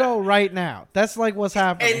watching the show right now. That's like what's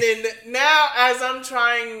happening. And then now, as I'm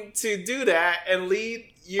trying to do that and lead,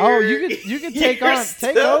 you can take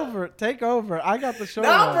over. I got the show.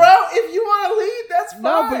 No, bro, if you want to lead, that's fine.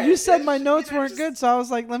 No, but you said my notes weren't good, so I was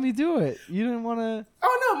like, let me do it. You didn't want to.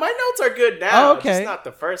 Oh no, my notes are good now. Oh, okay, just not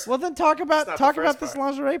the first. Well, then talk about this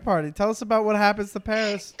lingerie party. Tell us about what happens to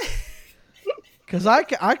Paris. Because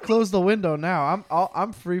I close the window now.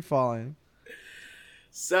 I'm free falling.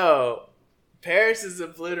 So Paris is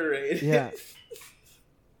obliterated. Yeah.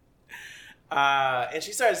 And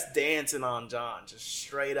she starts dancing on John, just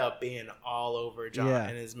straight up being all over John,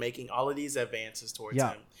 and is making all of these advances towards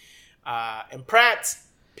him. And Pratt's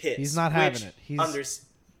pissed. He's not having it. He's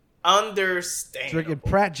understandable. Drinking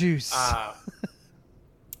Pratt juice.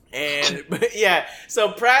 And yeah,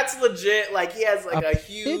 so Pratt's legit, like he has like a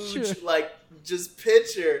huge pitcher. like just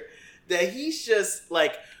picture that he's just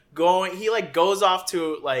like going. He like goes off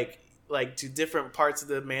to like to different parts of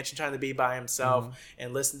the mansion trying to be by himself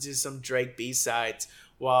and listen to some Drake B-sides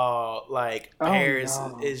while like Paris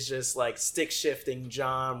is just like stick shifting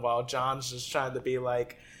John while John's just trying to be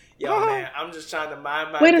like, yo man, I'm just trying to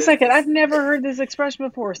mind my Wait business. a second, I've never heard this expression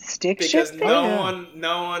before. Stick shifting? Because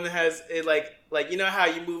no one has it like you know how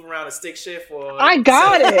you move around a stick shift? Well, I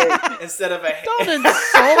got it. Instead of a Don't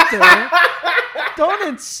insult her. Don't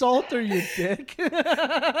insult her, you dick.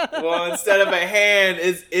 Well, instead of a hand,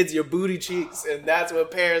 it's your booty cheeks, and that's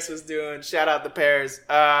what Paris was doing. Shout out to Paris.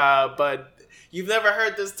 But you've never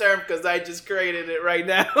heard this term because I just created it right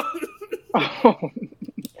now.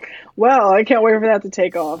 Well, I can't wait for that to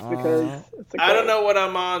take off because it's I don't know what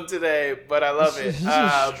I'm on today, but I love it.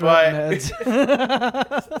 But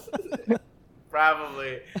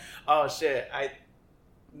probably. Oh shit! I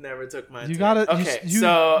never took mine. You gotta. Okay, you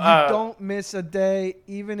don't miss a day,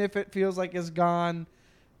 even if it feels like it's gone.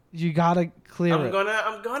 You gotta clear it.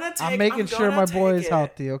 I'm gonna take. I'm making sure my boy is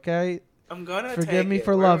healthy. Okay. I'm gonna forgive me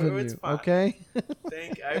for loving you. Okay.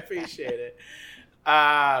 I appreciate it.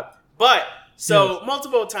 But. So,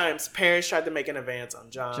 multiple times, Paris tried to make an advance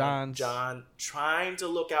on John. John trying to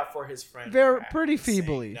look out for his friend. Pretty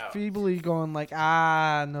feebly. No. Feebly going like,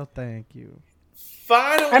 no thank you.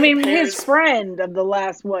 Finally, I mean, Paris, his friend of the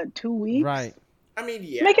last, 2 weeks? Right. I mean,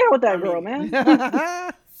 yeah. Make out with that girl, man.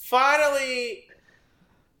 Finally,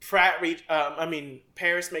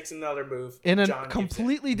 Paris makes another move. In a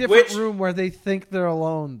completely different room where they think they're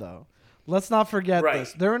alone, though. Let's not forget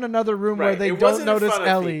this. They're in another room where they don't notice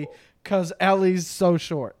Ellie. Because Ellie's so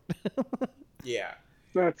short. Yeah.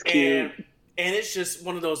 That's cute. And it's just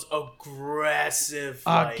one of those aggressive...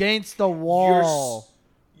 against the wall.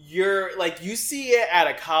 You're like, you see it at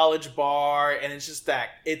a college bar, and it's just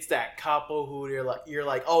that couple who you're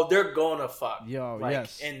like, oh, they're gonna fuck.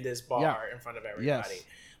 In this bar in front of everybody. Yes.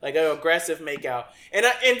 Like an aggressive makeout. And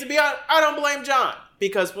to be honest, I don't blame John.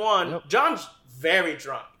 Because John's very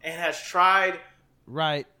drunk and has tried...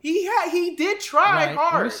 Right. He did try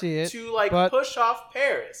hard to push off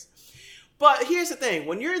Paris. But here's the thing: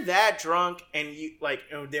 when you're that drunk and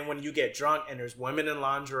then when you get drunk and there's women in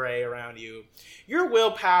lingerie around you, your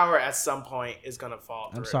willpower at some point is gonna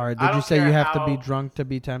fall through. I'm sorry. Did you say you have to be drunk to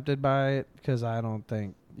be tempted by it? Because I don't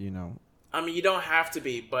think I mean, you don't have to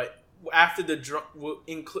be, but after the drunk,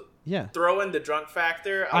 throw in the drunk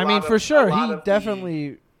factor. For sure, he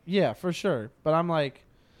definitely, for sure. But I'm like.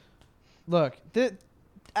 Look,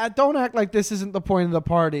 don't act like this isn't the point of the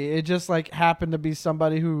party. It just like happened to be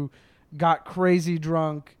somebody who got crazy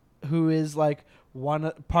drunk, who is like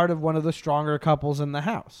part of one of the stronger couples in the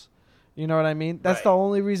house. You know what I mean? That's the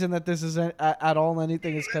only reason that this isn't at all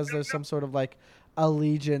anything is because there's some sort of like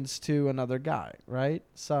allegiance to another guy, right?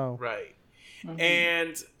 So right, mm-hmm.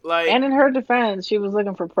 and in her defense, she was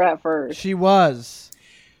looking for Pratt first. She was.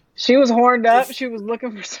 She was horned up. She was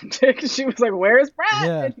looking for some dick. She was like, "Where's Pratt?"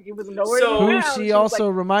 Yeah. And he was nowhere to be found. She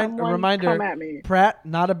also like, reminder, Pratt,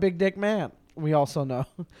 not a big dick man. We also know,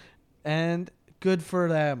 and good for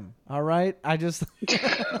them. All right, I just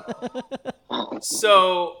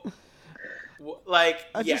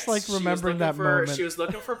just like remembering that moment. She was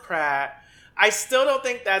looking for Pratt. I still don't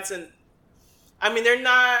think that's I mean, they're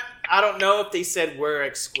not. I don't know if they said we're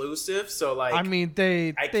exclusive. So, like, I mean,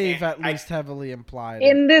 they've at least heavily implied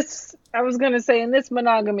in this. I was gonna say in this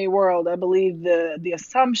monogamy world, I believe the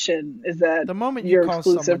assumption is that the moment you're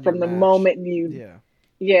exclusive from the moment you,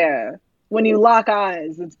 when you lock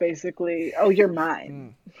eyes, it's basically you're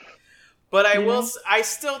mine. But I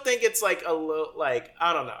still think it's like a little, like,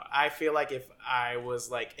 I don't know. I feel like if I was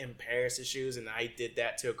like in Paris' shoes and I did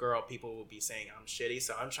that to a girl, people would be saying I'm shitty.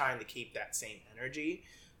 So I'm trying to keep that same energy.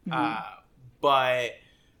 But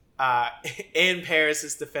in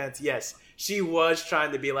Paris' defense, yes, she was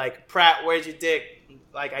trying to be like, Pratt, where's your dick?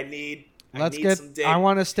 Like, I need some dick. I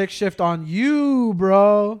want to stick shift on you,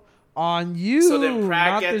 bro. On you. So then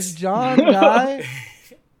Pratt not this John guy.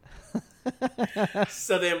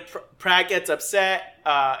 So then Pratt gets upset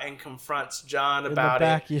and confronts John about in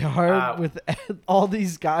the backyard with all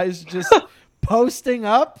these guys just posting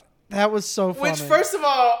up. That was so funny. Which, first of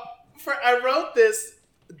all, I wrote this.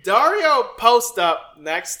 Dario post up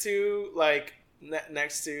next to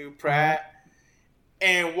Pratt,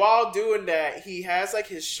 And while doing that, he has like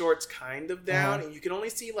his shorts kind of down, and you can only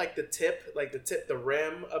see like the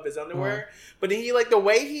rim of his underwear. But he like the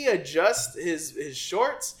way he adjusts his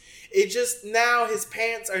shorts, it just now his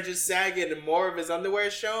pants are just sagging and more of his underwear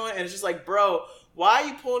is showing, and it's just like, bro, why are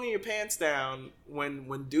you pulling your pants down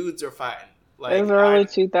when dudes are fighting? Like, it was early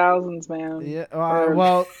 2000s, man. Yeah,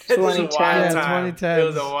 well, 2010. It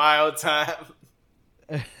was a wild time.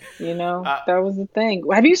 You know, that was the thing.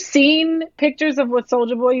 Have you seen pictures of what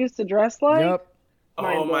Soulja Boy used to dress like? Yep.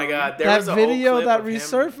 Oh my God! There was a video that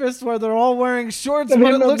resurfaced where they're all wearing shorts, but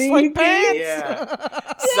it looks like pants.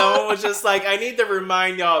 Yeah. Someone was just like, "I need to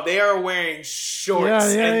remind y'all, they are wearing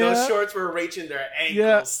shorts, and those shorts were reaching their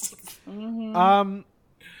ankles." Yeah. Mm-hmm.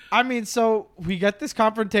 I mean, so we get this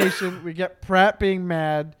confrontation. We get Pratt being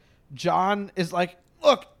mad. John is like,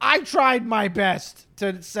 "Look, I tried my best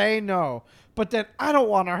to say no, but then I don't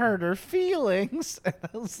want to hurt her feelings." And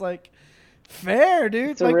I was like, fair, dude.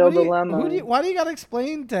 It's a real dilemma. Why do you got to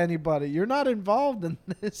explain to anybody? You're not involved in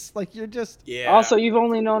this. Like, you're just... Yeah. Also, you've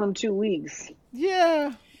only known him 2 weeks.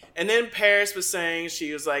 Yeah. And then Paris was saying,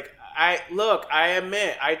 she was like, I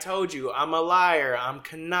admit, I told you, I'm a liar. I'm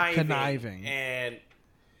conniving.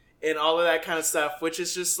 And all of that kind of stuff, which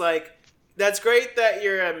is just like, that's great that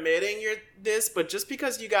you're admitting you're this, but just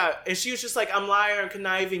because you got... And she was just like, I'm liar, I'm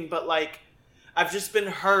conniving, but like, I've just been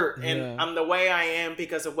hurt, and I'm the way I am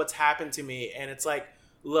because of what's happened to me. And it's like,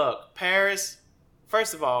 look, Paris,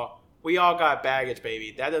 first of all, we all got baggage,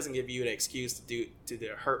 baby. That doesn't give you an excuse to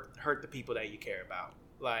hurt the people that you care about.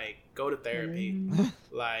 Like, go to therapy.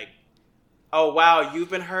 Like, oh, wow, you've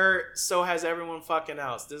been hurt, so has everyone fucking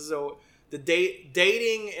else. This is the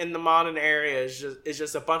dating in the modern area is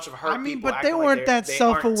just a bunch of hurt people. I mean, but they weren't that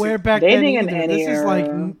self-aware back then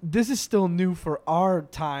either. This is still new for our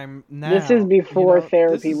time now. This is before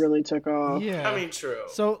therapy really took off. Yeah, I mean, true.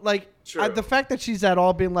 So, like, the fact that she's at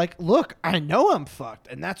all being like, look, I know I'm fucked,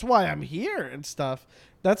 and that's why I'm here and stuff,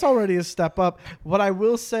 that's already a step up. What I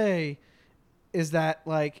will say is that,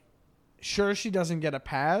 like, sure, she doesn't get a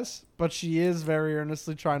pass, but she is very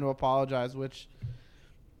earnestly trying to apologize, which...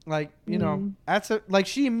 Like, you know,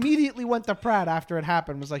 she immediately went to Pratt after it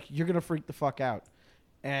happened, was like, you're going to freak the fuck out.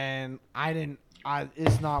 And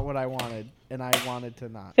it's not what I wanted, and I wanted to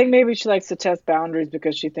not. I think maybe she likes to test boundaries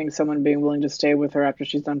because she thinks someone being willing to stay with her after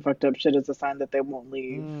she's done fucked up shit is a sign that they won't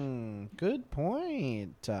leave. Good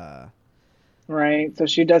point. Right? So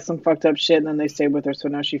she does some fucked up shit, and then they stay with her, so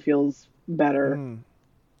now she feels better.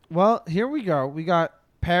 Well, here we go. We got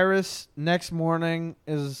Paris next morning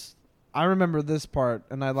is... I remember this part,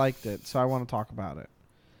 and I liked it, so I want to talk about it.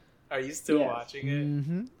 Are you still watching it?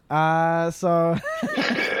 Mm-hmm. So...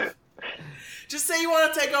 Just say you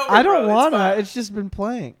want to take over, I don't want to. It's just been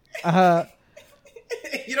playing. You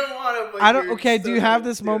don't want to. Okay, do you have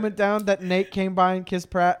this moment down that Nate came by and kissed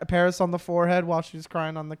Paris on the forehead while she was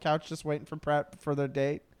crying on the couch just waiting for Pratt for their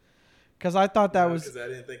date? Because I thought that was... Because I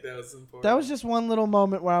didn't think that was important. That was just one little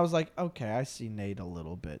moment where I was like, okay, I see Nate a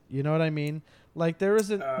little bit. You know what I mean? Like, there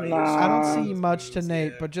isn't... I don't see much to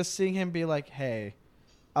Nate, but just seeing him be like, hey,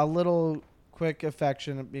 a little quick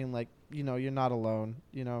affection of being like, you know, you're not alone,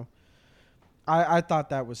 you know. I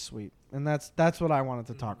thought that was sweet. And that's what I wanted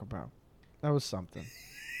to talk about. That was something.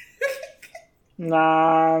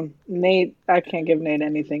 Nah, Nate, I can't give Nate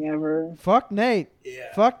anything ever. Fuck Nate.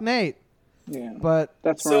 Yeah. Fuck Nate. Yeah. But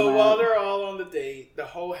that's so while they're all on the date, the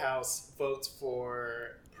whole house votes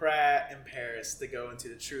for Pratt and Paris to go into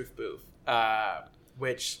the truth booth,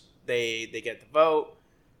 which they get the vote,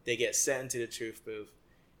 they get sent into the truth booth,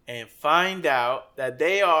 and find out that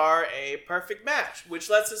they are a perfect match, which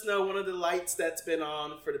lets us know one of the lights that's been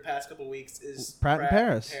on for the past couple of weeks is Pratt and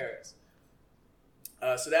Paris.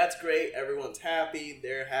 So that's great. Everyone's happy.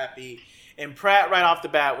 They're happy. And Pratt, right off the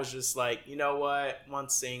bat, was just like, you know what?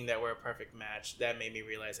 Once seeing that we're a perfect match, that made me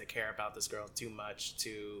realize I care about this girl too much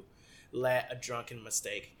to let a drunken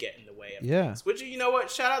mistake get in the way of things. Which, you know what?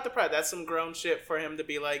 Shout out to Pratt. That's some grown shit for him to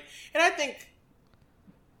be like. And I think...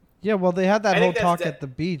 Yeah, well, they had that whole talk at the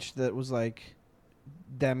beach that was like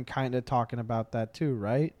them kind of talking about that too,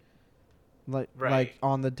 right? Like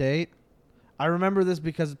on the date. I remember this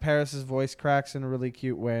because Paris's voice cracks in a really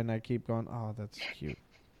cute way, and I keep going, oh, that's cute.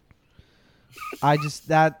 I just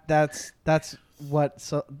that's what.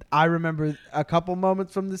 So I remember a couple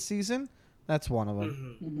moments from this season. That's one of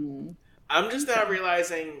them. Mm-hmm. I'm just now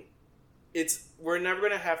realizing we're never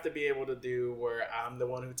gonna have to be able to do where I'm the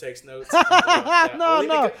one who takes notes.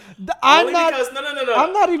 No. I'm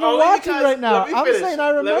not even watching right now. I'm saying I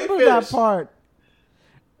remember that part.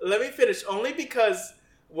 Let me finish. Only because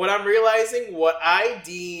what I'm realizing, what I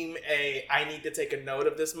deem I need to take a note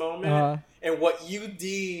of this moment, and what you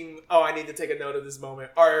deem, I need to take a note of this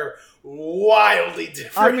moment, are wildly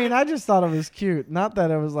different. I mean, I just thought it was cute. Not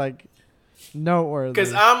that it was like noteworthy.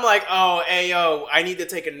 Because I'm like, I need to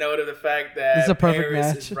take a note of the fact that it's a perfect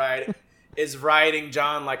Paris match. is riding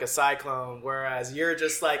John like a cyclone, whereas you're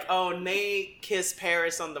just like, Nate kissed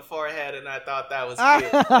Paris on the forehead, and I thought that was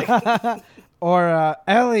cute. Like, or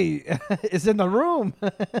Ellie is in the room,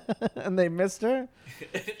 and they missed her.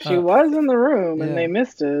 She was in the room, and they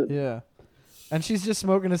missed it. Yeah. And she's just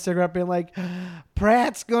smoking a cigarette, being like,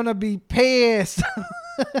 Pratt's gonna be pissed.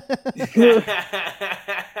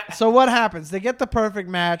 So what happens? They get the perfect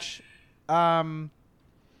match. I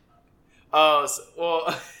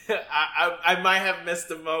might have missed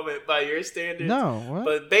a moment by your standards. No, what?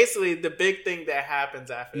 But basically, the big thing that happens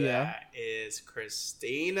after that is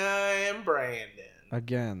Christina and Brandon.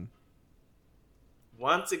 Again.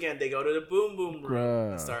 Once again, they go to the boom boom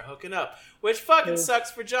room and start hooking up. Which fucking sucks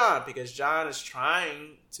for John, because John is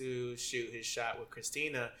trying to shoot his shot with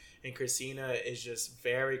Christina, and Christina is just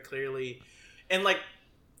very clearly... And, like,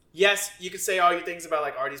 yes, you could say all your things about,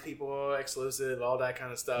 like, are these people exclusive, all that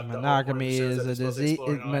kind of stuff. Monogamy is a disease.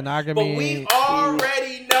 Monogamy. But we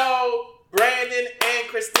already know Brandon and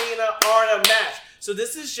Christina aren't a match. So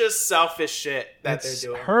this is just selfish shit that they're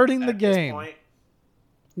doing. Hurting the game. Point.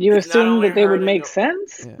 You assume that they would make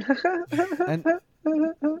sense? Yeah.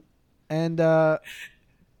 And I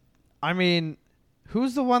mean,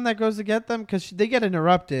 who's the one that goes to get them? Because they get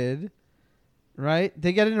interrupted. Right?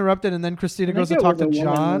 They get interrupted, and then Christina goes to talk to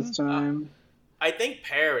John. I think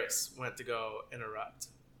Paris went to go interrupt.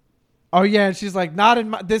 Oh yeah, and she's like, "Not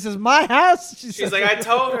in my. This is my house." She's like, I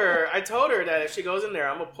told her that if she goes in there,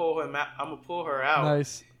 I'm gonna pull her out.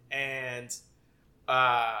 Nice. And,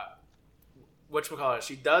 whatchamacallit,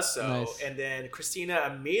 she does so, and then Christina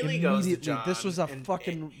immediately goes to John. This was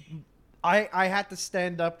I had to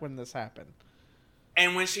stand up when this happened.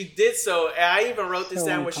 And when she did so, I even wrote this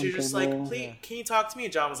down where she was just like, please, can you talk to me?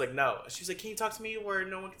 And John was like, no. She was like, can you talk to me where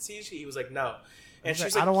no one can see you? He was like, no. And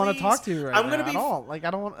she's like, I don't want to talk to you right now at all. Like,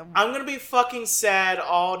 I don't want. I'm going to be fucking sad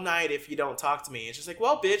all night if you don't talk to me. And she's like,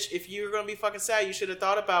 well, bitch, if you're going to be fucking sad, you should have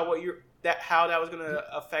thought about how that was going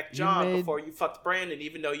to affect John before you fucked Brandon,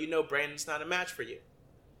 even though you know Brandon's not a match for you.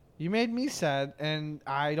 You made me sad, and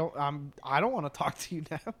I don't want to talk to you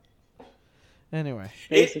now. Anyway,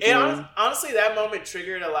 honestly, that moment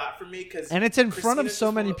triggered a lot for me and it's in front of so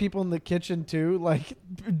many people in the kitchen too. Like,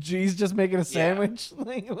 G's just making a sandwich.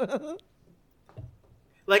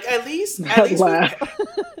 Like at least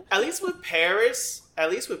with Paris,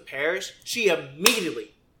 she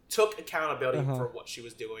immediately took accountability for what she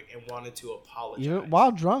was doing and wanted to apologize.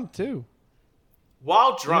 While drunk too.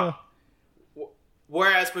 While drunk. Yeah.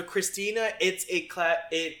 Whereas with Christina,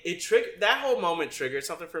 it triggered, that whole moment triggered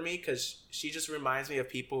something for me, because she just reminds me of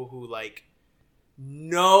people who like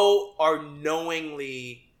are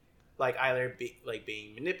knowingly like either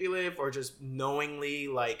being manipulative or just knowingly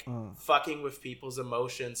like fucking with people's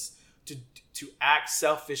emotions to act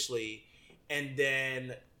selfishly, and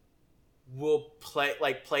then will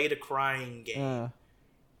play the crying game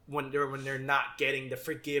when they're not getting the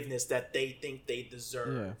forgiveness that they think they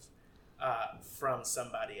deserve. Yeah. From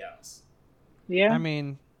somebody else. Yeah. I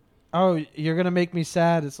mean, you're going to make me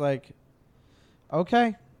sad. It's like,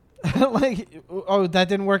 okay. Like, that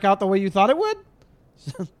didn't work out the way you thought it would?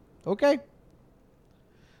 Okay.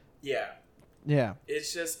 Yeah. Yeah.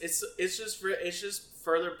 It's just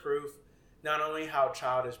further proof not only how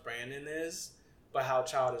childish Brandon is, but how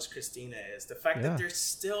childish Christina is. The fact that they're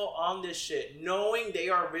still on this shit, knowing they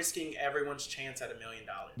are risking everyone's chance at $1 million.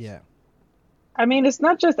 Yeah. I mean, it's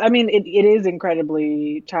not just, it is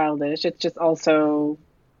incredibly childish. It's just also,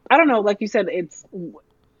 I don't know, like you said, it's,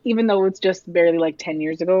 even though it's just barely like 10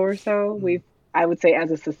 years ago or so, we've, I would say as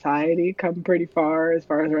a society, come pretty far as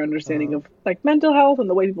our understanding of like mental health and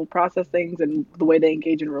the way people process things and the way they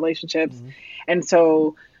engage in relationships. And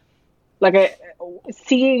so, like,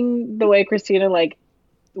 seeing the way Christina like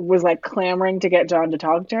was like clamoring to get John to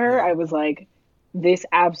talk to her, I was like, this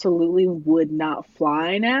absolutely would not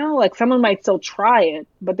fly now. Like, someone might still try it,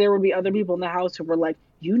 but there would be other people in the house who were like,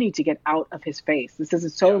 you need to get out of his face. This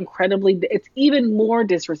is so incredibly, it's even more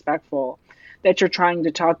disrespectful that you're trying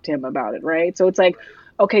to talk to him about it, right? So it's like,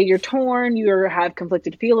 okay, you're torn, you have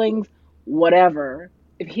conflicted feelings, whatever.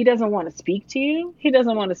 If he doesn't want to speak to you, he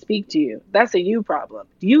doesn't want to speak to you. That's a you problem.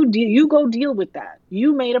 You go deal with that.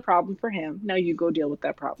 You made a problem for him. Now you go deal with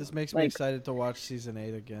that problem. This makes me excited to watch season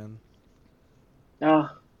 8 again. Oh,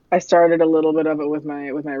 I started a little bit of it with my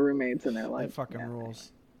roommates, and they're like, it fucking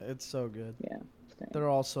rules. It's so good. Yeah. They're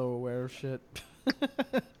all so aware of shit.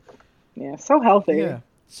 Yeah, so healthy. Yeah.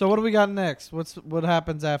 So what do we got next? What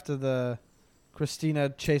happens after the Christina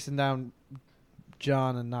chasing down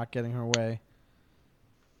John and not getting her way?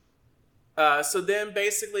 So then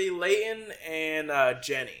basically Layton and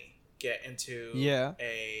Jenny get into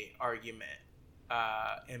a argument.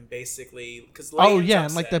 And basically, because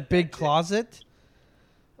and like the big closet.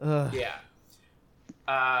 Yeah.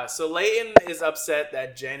 So Layton is upset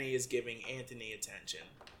that Jenny is giving Anthony attention.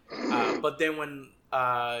 But then when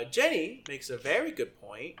Jenny makes a very good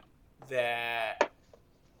point that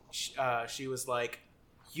she was like,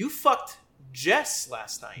 "You fucked Jess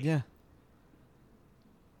last night." Yeah.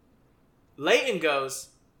 Layton goes,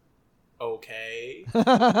 "Okay."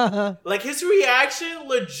 Like his reaction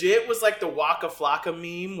legit was like the Waka Flocka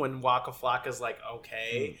meme when Waka Flocka's like,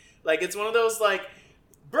 "Okay." Like it's one of those like,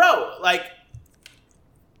 bro, like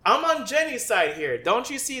I'm on Jenny's side here. Don't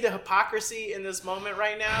you see the hypocrisy in this moment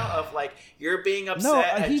right now of like you're being upset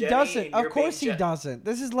at he Jenny doesn't. Of course he doesn't.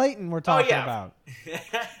 This is Layton we're talking about.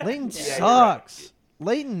 Layton sucks. Right.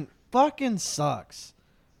 Layton fucking sucks.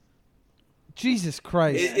 Jesus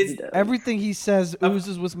Christ. Everything he says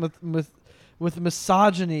oozes with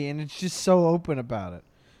misogyny, and it's just so open about it.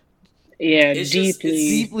 Yeah, it's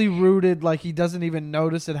deeply rooted, like he doesn't even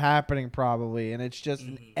notice it happening probably, and it's just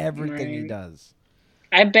in everything he does.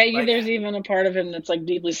 I bet you there's even a part of him that's like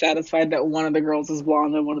deeply satisfied that one of the girls is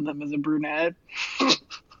blonde and one of them is a brunette.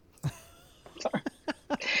 Sorry.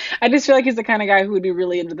 I just feel like he's the kind of guy who would be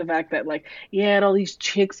really into the fact that like, yeah, all these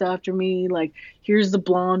chicks after me, like here's the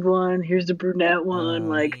blonde one, here's the brunette one,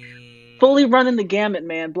 like fully running the gamut,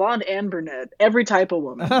 man. Blonde and brunette, every type of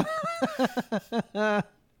woman.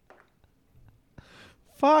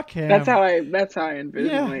 Fuck him. That's how I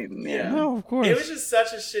envision Layton. Yeah. No, of course. It was just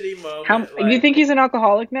such a shitty moment. You think he's an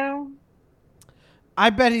alcoholic now?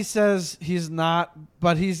 I bet he says he's not,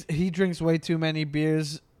 but he drinks way too many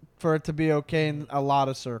beers for it to be okay in a lot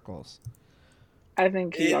of circles. I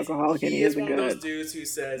think he's alcoholic and he isn't good. He's one of those dudes who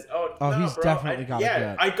says, he's bro, definitely got a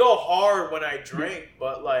gut. I go hard when I drink,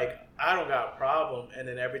 but like I don't got a problem. And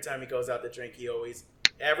then every time he goes out to drink, he is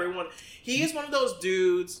one of those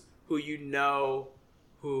dudes who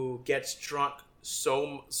who gets drunk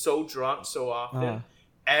so drunk so often.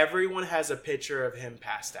 Everyone has a picture of him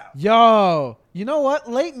passed out. Yo, you know what,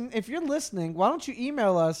 Layton, if you're listening, why don't you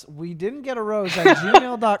email us, we didn't get a rose at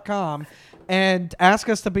gmail.com and ask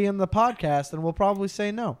us to be in the podcast, and we'll probably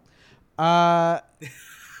say no.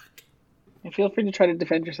 Feel free to try to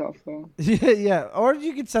defend yourself, though. Yeah. Or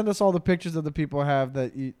you could send us all the pictures of the people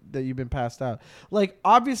that you've been passed out. Like,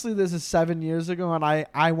 obviously, this is 7 years ago, and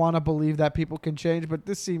I want to believe that people can change, but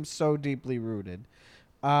this seems so deeply rooted.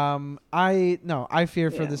 I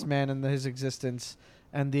fear for this man and his existence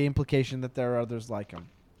and the implication that there are others like him.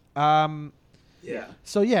 Yeah.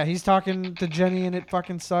 So, yeah, he's talking to Jenny, and it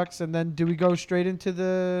fucking sucks. And then do we go straight into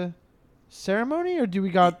the ceremony, or do we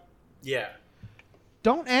got... Yeah.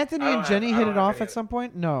 Don't Anthony and Jenny hit it off at some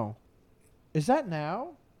point? No. Is that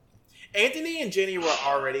now? Anthony and Jenny were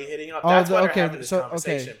already hitting up. That's why they're having this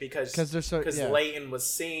conversation. Because Layton was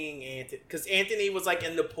seeing Anthony. Because Anthony was like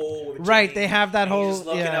in the pool with Jenny. Right, they have that whole... He's just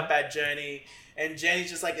looking up at Jenny. And Jenny's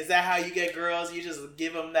just like, is that how you get girls? You just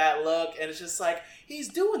give them that look. And it's just like, he's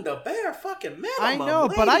doing the bare fucking minimum. I know,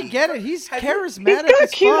 but I get it. He's charismatic. He's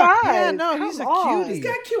got cute eyes. Yeah, no, he's a cutie. He's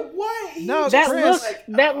got cute white. No,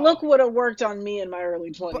 that look would have worked on me in my early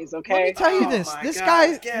 20s, okay? Let me tell you this. This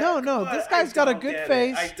guy's got a good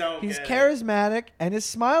face. He's charismatic, and his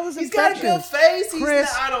smile is infectious. He's got a good face. Chris,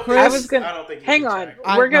 I don't think hang on.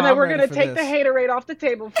 We're gonna take the haterade off the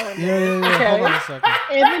table for a minute. Yeah. Okay? Hold on a second.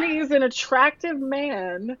 Anthony is an attractive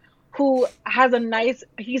man who has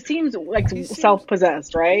he seems like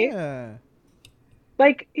self-possessed, right? Yeah.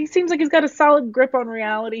 Like, he seems like he's got a solid grip on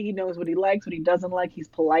reality. He knows what he likes, what he doesn't like. He's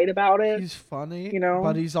polite about it. He's funny, you know?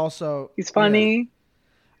 But he's also... He's funny.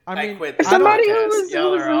 Yeah. I mean, if somebody who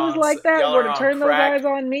was like that were to turn those eyes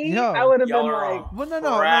on me, I would have been like... Well,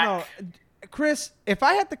 no. Chris, if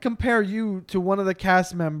I had to compare you to one of the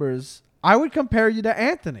cast members, I would compare you to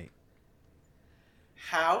Anthony.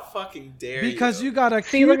 How fucking dare you? Because you got a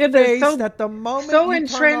cute face at the moment. So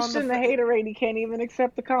entrenched in the haterade, he can't even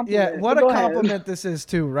accept the compliment. Yeah, what a compliment this is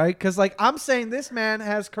too, right? Because like I'm saying, this man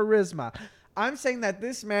has charisma. I'm saying that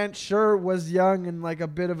this man sure was young and like a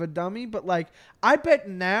bit of a dummy, but like I bet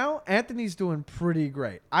now Anthony's doing pretty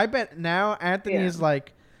great. I bet now Anthony is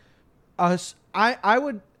like us. I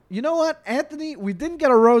would. You know what, Anthony? We didn't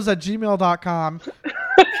get a rose at gmail.com.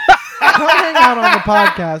 Come hang out on the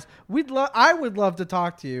podcast. I would love to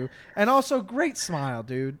talk to you. And also, great smile,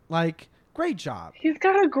 dude. Like, great job. He's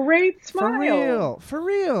got a great smile. For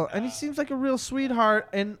real. And he seems like a real sweetheart.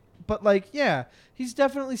 And but like, yeah, he's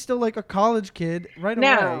definitely still like a college kid right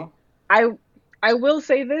away. I will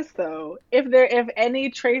say this though, if any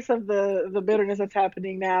trace of the bitterness that's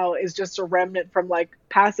happening now is just a remnant from like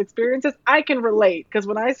past experiences, I can relate, because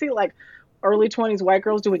when I see like early 20s white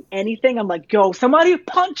girls doing anything, I'm like, yo, somebody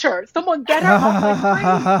punch her, someone get her off my screen.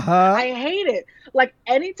 I hate it. Like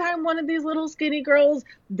anytime one of these little skinny girls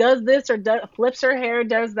does this or flips her hair,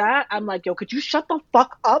 does that, I'm like, yo, could you shut the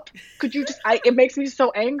fuck up? Could you just? It makes me so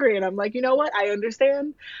angry, and I'm like, you know what? I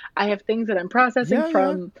understand. I have things that I'm processing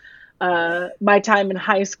from. My time in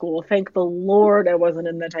high school. Thank the Lord I wasn't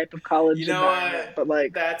in that type of college environment. But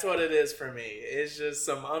like, that's what it is for me. It's just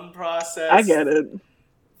some unprocessed. I get it.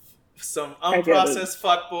 Some unprocessed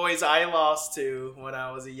fuckboys I lost to when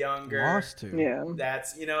I was younger. Lost to. Yeah.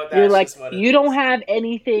 That's you're like, you don't have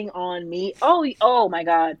anything on me. Oh my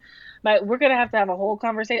God. We're gonna have to have a whole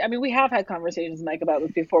conversation. I mean, we have had conversations, Mike, about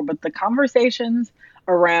this before, but the conversations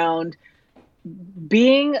around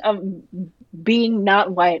being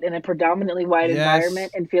not white in a predominantly white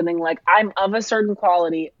environment and feeling like I'm of a certain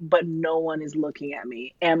quality, but no one is looking at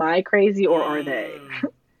me. Am I crazy or are they?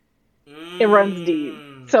 It runs deep.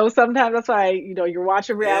 So sometimes that's why, you're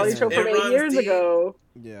watching a reality show from 8 years ago.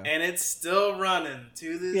 Yeah. And it's still running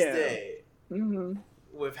to this day. Mm-hmm.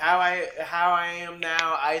 With how I am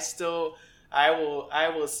now, I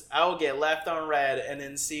will get left on red and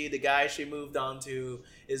then see the guy she moved on to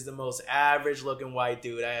is the most average looking white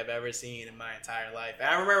dude I have ever seen in my entire life. And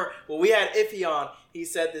I remember when we had Iffy on, he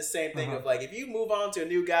said this same thing of like, if you move on to a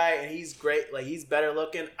new guy and he's great, like he's better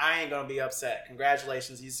looking, I ain't gonna be upset.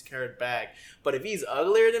 Congratulations, you secured bag. But if he's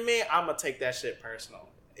uglier than me, I'm gonna take that shit personal.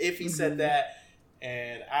 Iffy said that.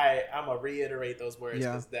 And I'm gonna reiterate those words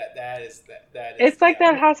because that is. It's like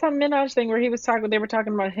that Hasan Minhaj thing where they were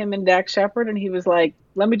talking about him and Dax Shepard, and he was like,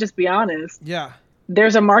 "Let me just be honest. Yeah,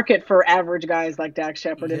 there's a market for average guys like Dax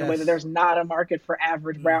Shepard in a way that there's not a market for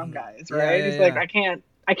average brown guys, right? He's like, I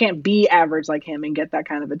can't be average like him and get that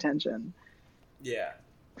kind of attention. Yeah.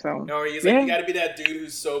 So, or he's like, you got to be that dude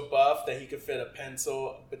who's so buff that he could fit a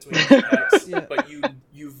pencil between his pecs, but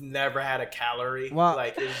you've never had a calorie. Well,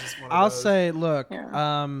 like it's just one of I'll those. say, look,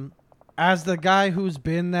 as the guy who's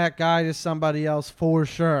been that guy to somebody else for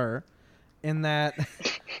sure, in that,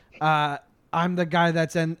 I'm the guy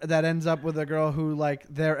that ends up with a girl who like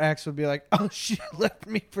their ex would be like, oh, she left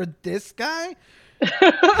me for this guy.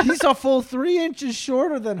 He's a full 3 inches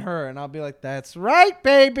shorter than her, and I'll be like, "That's right,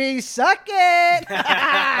 baby, suck it."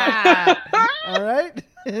 All right.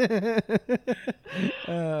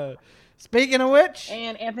 Speaking of which,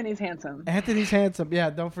 and Anthony's handsome.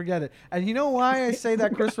 Yeah, don't forget it. And you know why I say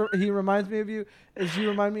that, Chris? He reminds me of you.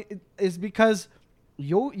 Is because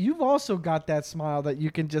you've also got that smile that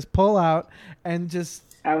you can just pull out and just.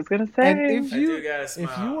 I was gonna say, and if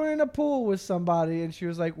you were in a pool with somebody and she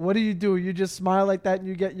was like, "What do? You just smile like that and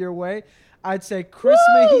you get your way?" I'd say, Chris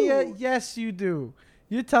Mejia, yes, you do.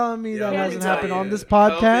 You're telling me that hasn't happened on this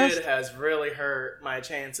podcast? COVID has really hurt my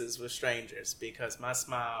chances with strangers because my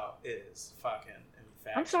smile is fucking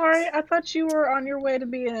infectious. I'm sorry, I thought you were on your way to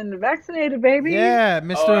being vaccinated, baby. Yeah,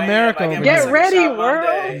 Mr. America. Get ready,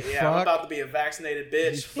 world. Yeah, I'm about to be a vaccinated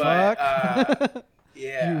bitch.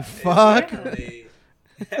 You fuck.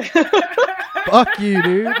 Fuck you,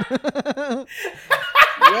 dude.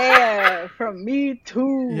 Yeah, from me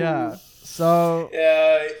too. Yeah. So.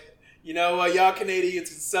 Yeah. You know what? Y'all Canadians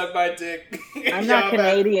can suck my dick. I'm not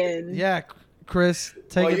Canadian. Yeah, Chris.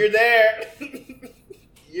 You're there.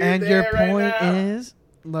 Your point is,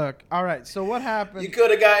 look. All right. So what happened? You could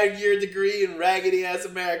have gotten your degree in raggedy ass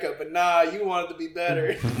America, but nah, you wanted to be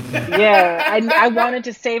better. Yeah, I wanted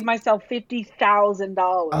to save myself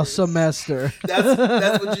 $50,000 a semester.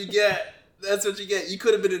 That's what you get. That's what you get. You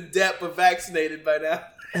could have been in debt but vaccinated by now.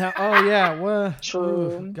 Oh yeah. Well,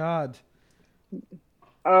 true. Ooh, God.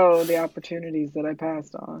 Oh, the opportunities that I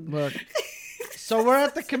passed on. Look. So we're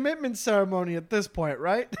at the commitment ceremony at this point,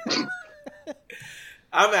 right?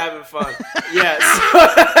 I'm having fun. Yes.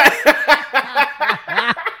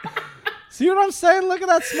 See what I'm saying? Look at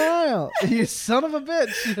that smile. You son of a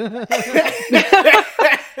bitch.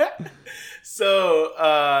 So,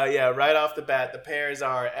 right off the bat, the pairs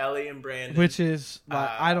are Ellie and Brandon. Which is,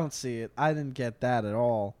 I don't see it. I didn't get that at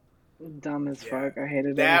all. Dumb as fuck. I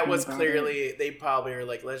hated that. Was clearly, they probably were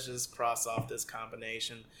like, let's just cross off this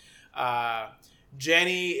combination.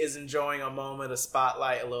 Jenny is enjoying a moment of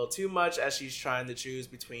spotlight a little too much as she's trying to choose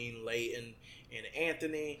between Leighton and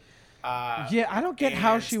Anthony. I don't get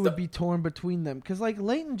how she would be torn between them. Because, like,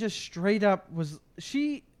 Leighton just straight up was...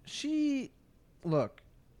 She... Look,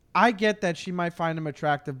 I get that she might find him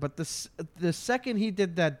attractive, but the second he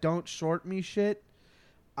did that don't short me shit,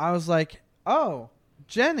 I was like, oh...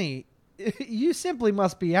 Jenny, you simply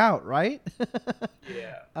must be out, right?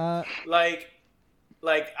 Yeah. The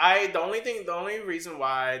only reason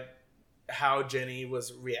why how Jenny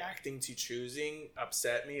was reacting to choosing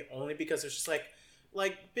upset me only because it's just like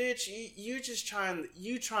bitch, you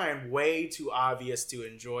trying way too obvious to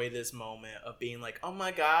enjoy this moment of being like, oh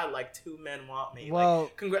my god, like 2 men want me. Well,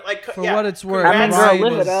 for what it's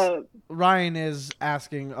worth, Ryan is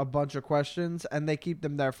asking a bunch of questions, and they keep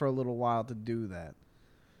them there for a little while to do that.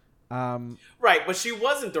 Right, but she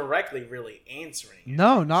wasn't directly really answering it.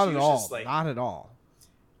 No, not at all. Not at all.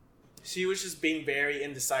 She was just being very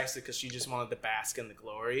indecisive because she just wanted to bask in the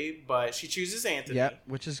glory. But she chooses Anthony. Yep,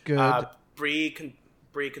 which is good. Bree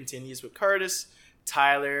continues with Curtis.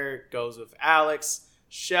 Tyler goes with Alex.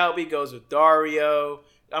 Shelby goes with Dario.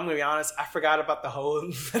 I'm going to be honest, I forgot about the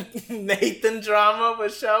whole Nathan drama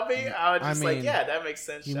with Shelby. I was just yeah, that makes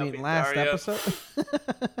sense. You Shelby mean last Dario. episode?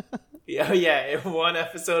 yeah, one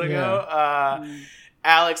episode ago.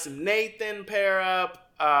 Alex and Nathan pair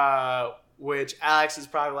up, which Alex is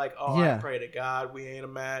probably like, I pray to God we ain't a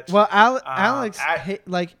match. Well,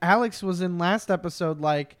 Alex was in last episode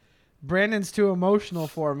like, Brandon's too emotional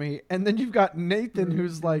for me. And then you've got Nathan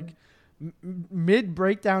who's like mid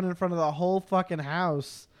breakdown in front of the whole fucking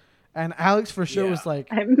house. And Alex for sure was like,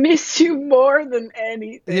 I miss you more than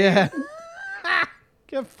anything. Yeah.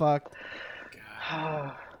 Get fucked.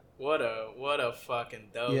 God. What a fucking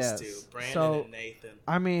those two, Brandon and Nathan.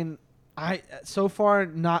 I mean, so far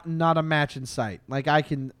not a match in sight. Like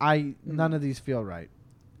none of these feel right.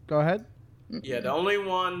 Go ahead. Yeah, the only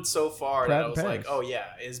one so far that I was like, oh yeah,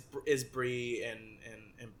 is Bree and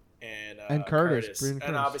Curtis.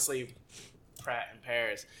 And obviously Pratt and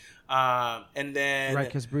Paris. And then right,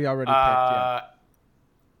 because Bree already picked. Yeah.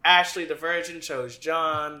 Ashley the Virgin chose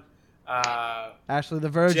John. Ashley the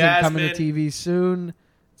Virgin Jasmine, coming to TV soon.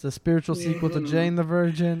 It's a spiritual sequel to Jane the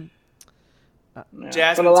Virgin.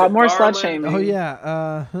 Jasmine, but a lot more Garland. slut shaming. Oh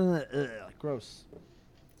yeah, gross.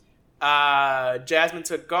 Jasmine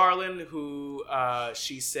took Garland, who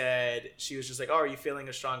she said she was just like, oh, are you feeling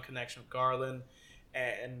a strong connection with Garland?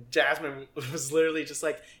 And Jasmine was literally just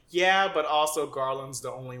like, yeah, but also Garland's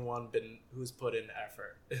the only one who's put in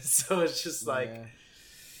effort. So it's just like,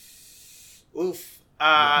 oof.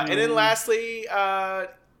 And then lastly,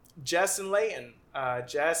 Jess and Layton.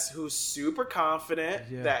 Jess, who's super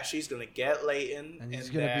confident that she's going to get Layton. And he's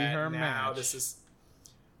going to be her match.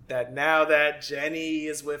 Now that Jenny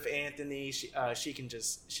is with Anthony, she can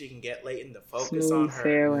get Layton to focus on her.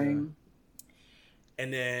 Sailing.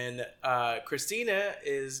 And then Christina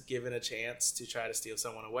is given a chance to try to steal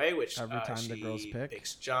someone away, which every time the girls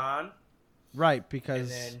picks John. Right, because... And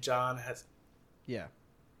then John has... Yeah.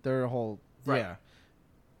 Their whole... Right. Yeah.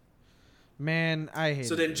 Man, I hate it.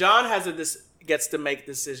 So then John gets to make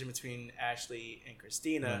the decision between Ashley and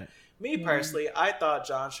Christina. Right. Me personally, I thought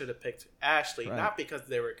John should have picked Ashley, not because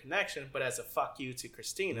they were a connection, but as a fuck you to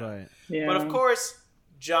Christina. Right. Yeah. But of course,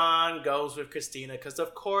 John goes with Christina because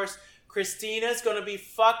of course Christina's going to be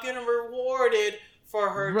fucking rewarded for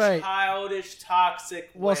her childish, toxic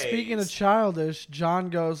ways. Well, speaking of childish, John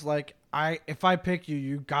goes like, if I pick you,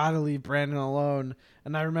 you gotta leave Brandon alone.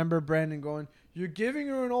 And I remember Brandon going, you're giving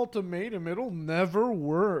her an ultimatum. It'll never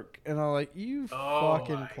work. And I'm like, you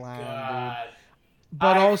fucking clown, dude.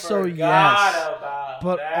 But also,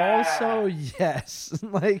 yes.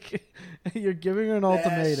 Like, you're giving her an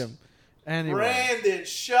ultimatum. Anyway. Brandon,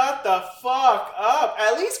 shut the fuck up.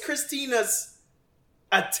 At least Christina's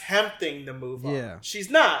attempting to move on. Yeah. She's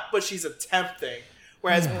not, but she's attempting.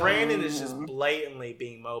 Whereas Brandon is just blatantly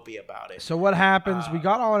being mopey about it. So what happens, we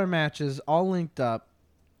got all our matches all linked up.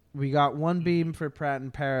 We got one beam for Pratt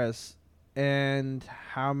and Paris. And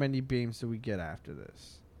how many beams do we get after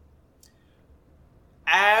this?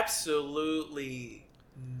 Absolutely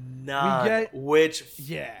none.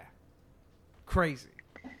 Crazy.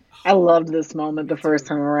 I loved this moment the first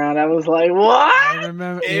time around. I was like, what? I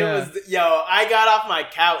remember. I got off my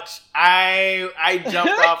couch. I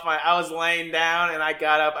jumped off I was laying down and I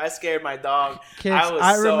got up. I scared my dog. Kids,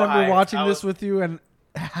 I remember watching this with you and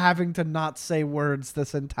having to not say words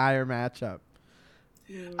this entire matchup.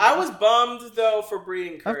 I was bummed though for Bree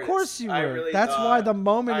and Curtis. Of course you were. Really That's why the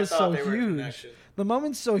moment is so huge. The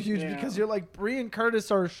moment's so huge because you're like, Bree and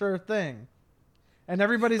Curtis are a sure thing. And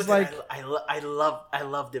everybody's like... I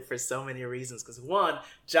loved it for so many reasons. Because one,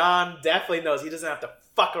 John definitely knows he doesn't have to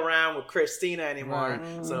fuck around with Christina anymore.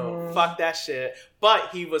 Right. So fuck that shit.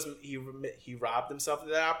 But he robbed himself of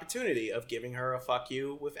that opportunity of giving her a fuck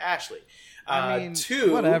you with Ashley. I mean,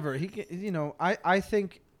 whatever. I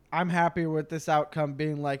think I'm happier with this outcome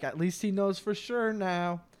being like, at least he knows for sure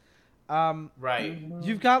now. Right.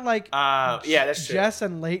 You've got like that's true. Jess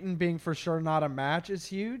and Leighton being for sure not a match is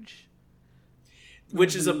huge.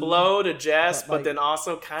 Which is a blow to Jess, but then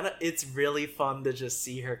also kind of it's really fun to just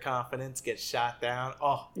see her confidence get shot down.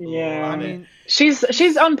 Oh, yeah. I mean, she's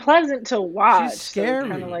unpleasant to watch. She's scary. So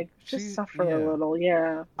kind of like just suffer a little.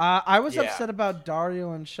 Yeah. I was upset about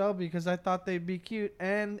Dario and Shelby because I thought they'd be cute,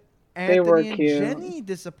 and Anthony and Jenny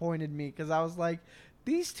disappointed me because I was like,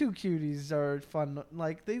 these two cuties are fun.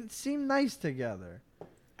 Like they seem nice together.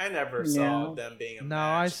 I never saw them being a match. No,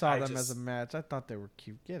 I saw them as a match. I thought they were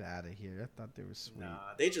cute. Get out of here. I thought they were sweet. Nah,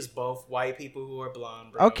 they just both white people who are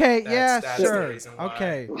blonde, bro. Okay, that's sure. The reason why.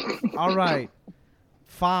 Okay, all right.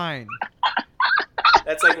 Fine.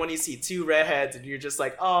 That's like when you see two redheads and you're just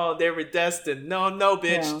like, oh, they were destined. No,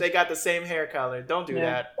 bitch. Yeah. They got the same hair color. Don't do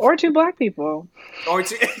that. Or two black people. Or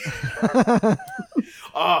two.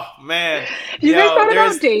 Oh, man. You guys thought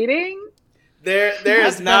about dating? There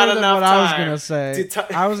is not enough time. I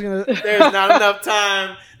was gonna say. There's not enough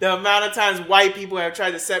time. The amount of times white people have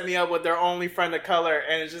tried to set me up with their only friend of color,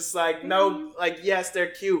 and it's just like, no, like yes,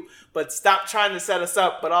 they're cute, but stop trying to set us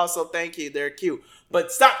up. But also, thank you, they're cute,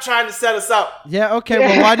 but stop trying to set us up. Yeah, okay.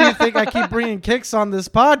 Well, why do you think I keep bringing kicks on this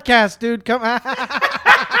podcast, dude? Come on.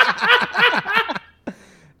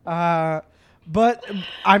 But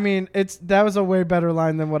I mean, that was a way better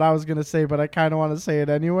line than what I was gonna say, but I kind of want to say it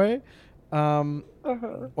anyway.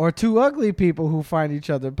 Or two ugly people who find each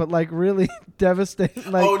other, but like really devastating.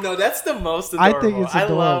 Like, oh no, that's the most adorable. I think it's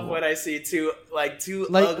adorable. I love when I see two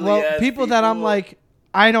ugly people that I'm like,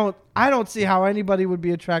 I don't see how anybody would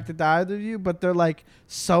be attracted to either of you, but they're like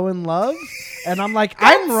so in love, and I'm like,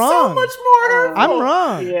 I'm wrong. So much more hurtful. I'm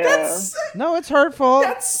wrong. Yeah. No, it's hurtful.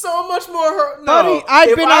 That's so much more hurtful. No, buddy,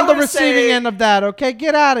 I've been on the receiving end of that. Okay,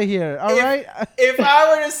 get out of here. All right. If I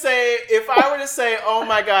were to say, oh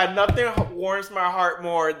my God, nothing warms my heart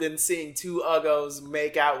more than seeing two uggos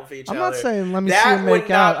make out with each other. I'm not saying let me see them make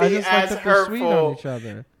out. I just like that they're sweet on each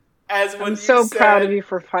other. I'm so proud of you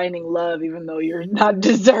for finding love, even though you're not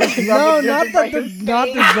deserving. No, not that they're not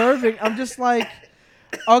deserving. I'm just like,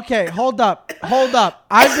 okay, hold up.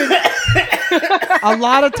 I've been a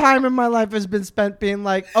lot of time in my life has been spent being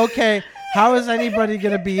like, okay, how is anybody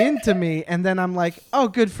gonna be into me? And then I'm like, oh,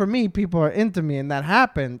 good for me. People are into me, and that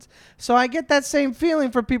happens. So I get that same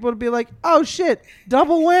feeling for people to be like, oh shit,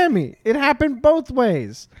 double whammy. It happened both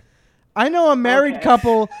ways. I know a married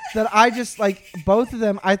couple that I just like, both of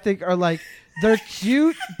them I think are like, they're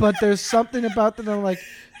cute, but there's something about them that I'm like,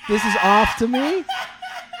 this is off to me.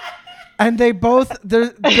 And they're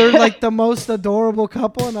like the most adorable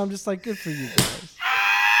couple, and I'm just like, good for you guys.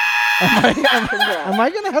 Am I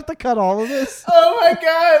going to have to cut all of this? Oh my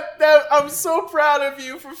God. I'm so proud of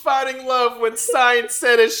you for finding love when science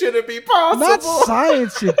said it shouldn't be possible. Not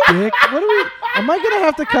science, you dick. Am I going to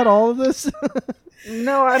have to cut all of this?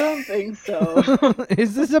 No, I don't think so.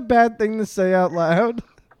 Is this a bad thing to say out loud?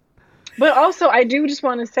 But also, I do just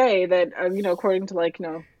want to say that, according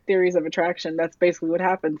to theories of attraction, that's basically what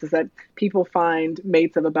happens is that people find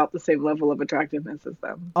mates of about the same level of attractiveness as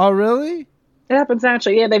them. Oh, really? It happens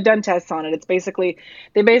naturally. Yeah, they've done tests on it.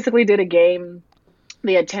 They basically did a game.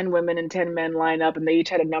 They had 10 women and 10 men line up, and they each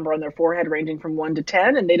had a number on their forehead ranging from 1 to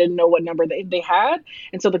 10, and they didn't know what number they had.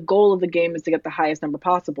 And so the goal of the game is to get the highest number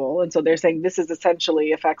possible. And so they're saying this is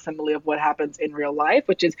essentially a facsimile of what happens in real life,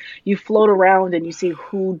 which is you float around and you see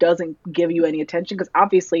who doesn't give you any attention, because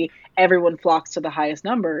obviously everyone flocks to the highest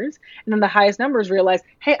numbers. And then the highest numbers realize,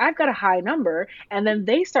 hey, I've got a high number. And then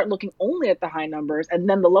they start looking only at the high numbers. And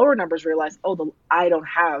then the lower numbers realize, I don't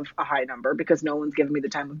have a high number because no one's giving me the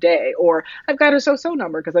time of day. Or I've got a so-so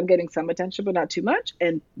number because I'm getting some attention but not too much.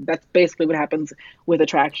 And that's basically what happens with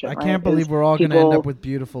attraction. I can't believe we're all going to end up with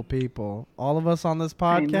beautiful people. All of us on this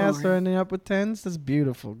podcast are ending up with 10s. That's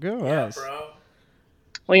beautiful. Go us. Bro.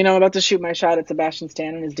 Well, I'm about to shoot my shot at Sebastian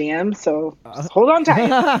Stan in his DMs, so hold on tight.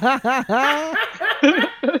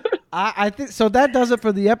 I think so. That does it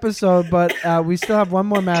for the episode, but we still have one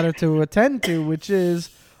more matter to attend to, which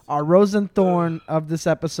is our rose and thorn of this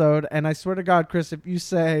episode. And I swear to God, Chris, if you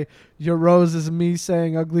say your rose is me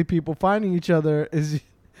saying ugly people finding each other, is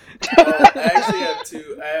I actually have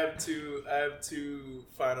two. I have two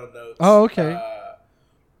final notes. Oh, okay.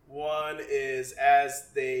 One is as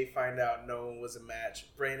they find out no one was a match,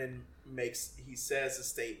 Brandon says a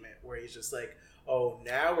statement where he's just like, oh,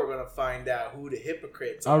 now we're going to find out who the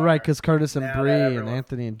hypocrites are. All right, because Curtis and Bree and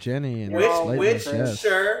Anthony and Jenny and which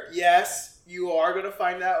sure, yes, you are gonna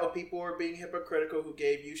find out if people are being hypocritical who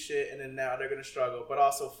gave you shit, and then now they're gonna struggle. But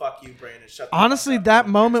also, fuck you, Brandon. Shut the Honestly, fuck up. that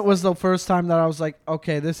moment was the first time that I was like,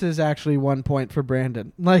 okay, this is actually 1 point for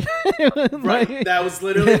Brandon. Like, right. That was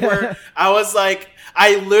literally where I was like,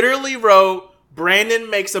 I literally wrote, Brandon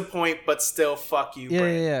makes a point, but still fuck you,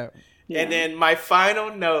 Brandon. Yeah. And then my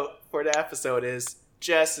final note for the episode is,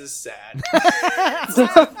 Jess is sad.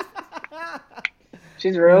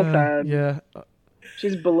 She's real sad. Yeah.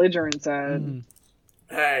 She's belligerent sad.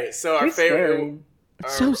 All right, so our favorite...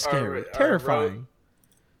 It's so scary. Terrifying.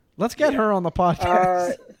 Let's get her on the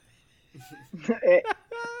podcast.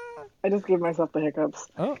 I just gave myself the hiccups.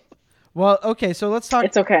 Oh. Well, okay, so let's talk...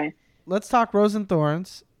 It's okay. Let's talk Rose and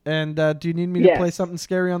Thorns. And do you need me to play something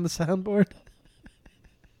scary on the soundboard?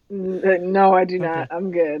 No, I do not.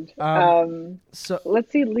 I'm good. So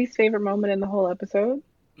let's see, least favorite moment in the whole episode.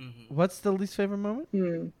 What's the least favorite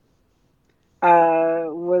moment?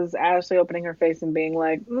 Was Ashley opening her face and being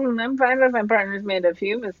like, I'm fine if my partner's made a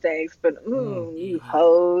few mistakes, but you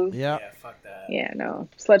hoes. Yeah, fuck that. Yeah, no.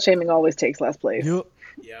 Slut shaming always takes last place. Yep.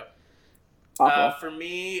 For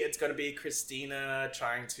me, it's going to be Christina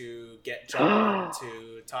trying to get John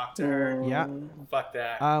to talk to her. Yeah. Fuck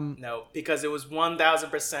that. No, because it was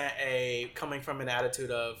 1000% coming from an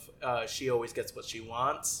attitude of she always gets what she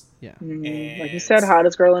wants. Yeah. And like you said,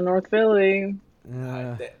 hottest girl in North Philly.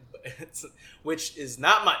 Which is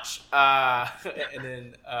not much. And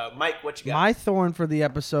then, Mike, what you got? My thorn for the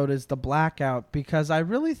episode is the blackout, because I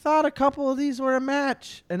really thought a couple of these were a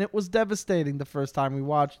match, and it was devastating the first time we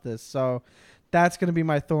watched this. So that's going to be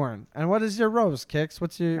my thorn. And what is your rose, Kix?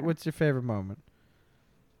 What's your favorite moment?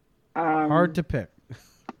 Hard to pick.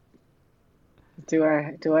 Do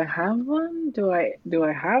I have one? Do I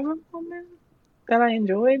have a moment that I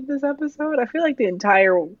enjoyed this episode? I feel like this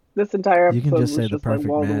entire episode. You can just say the perfect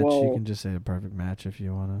match. You can just say the perfect match if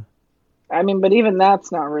you want to. I mean, but even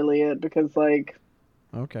that's not really it, because like.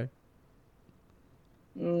 Okay.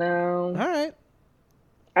 No. All right.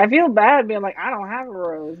 I feel bad being like, I don't have a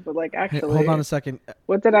rose, but like actually. Hey, hold on a second.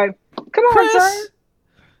 What did I? Come on, Chris, sir.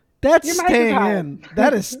 That's staying in.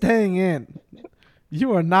 That is staying in.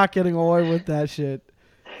 You are not getting away with that shit.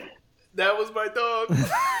 That was my dog.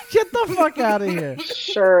 Get the fuck out of here.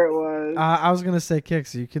 Sure it was. I was going to say,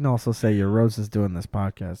 Kix, you can also say your rose is doing this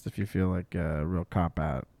podcast if you feel like a real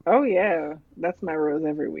cop-out. Oh, yeah. That's my rose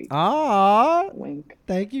every week. Aww. Wink.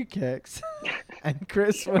 Thank you, Kix. And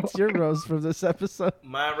Chris, what's your rose for this episode?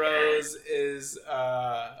 My rose is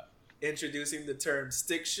introducing the term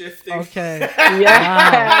stick shifting. Okay.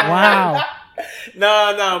 Yeah. Wow.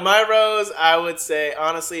 No. My rose, I would say,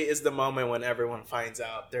 honestly, is the moment when everyone finds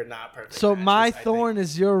out they're not perfect. So matches, my thorn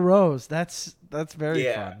is your rose. That's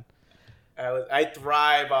very fun. I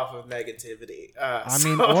thrive off of negativity.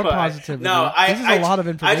 Or positivity. No, this is a lot of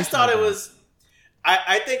information. I just thought it was.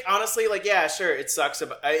 I think honestly, like, yeah, sure, it sucks.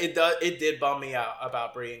 It did bum me out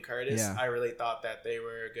about Brie and Curtis. Yeah. I really thought that they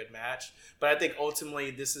were a good match, but I think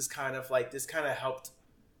ultimately this kind of helped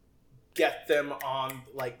get them on,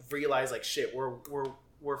 like, realize, like, shit,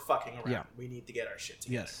 we're fucking around. Yeah. We need to get our shit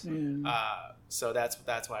together. Yes. So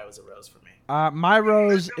that's why it was a rose for me. My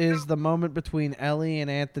rose is the moment between Ellie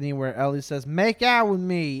and Anthony where Ellie says, "Make out with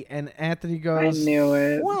me," and Anthony goes, "I knew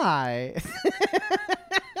it." Why?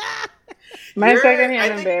 My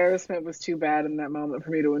secondhand embarrassment was too bad in that moment for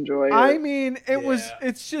me to enjoy it. I mean,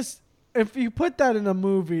 it's just, if you put that in a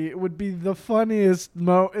movie, it would be the funniest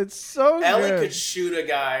It's so Ellie good. could shoot a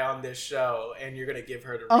guy on this show, and you're going to give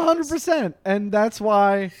her the 100%. And that's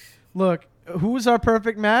why, look, who's our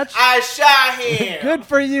perfect match? I shot him. Good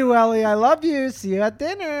for you, Ellie. I love you. See you at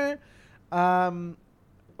dinner.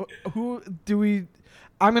 Who do we...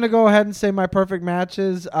 I'm going to go ahead and say my perfect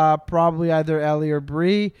matches. Probably either Ellie or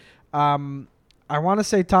Brie. I want to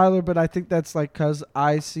say Tyler, but I think that's like because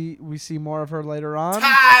we see more of her later on.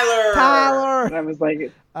 Tyler. I was like,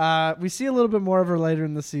 we see a little bit more of her later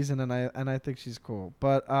in the season, and I think she's cool.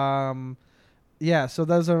 But yeah. So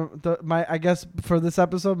those are I guess for this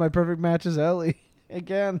episode, my perfect match is Ellie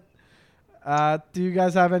again. Do you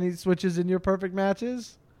guys have any switches in your perfect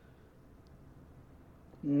matches?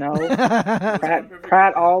 No.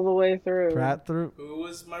 Pratt all the way through. Pratt through. Who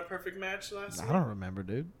was my perfect match last week? I don't remember,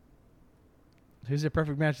 dude. Who's your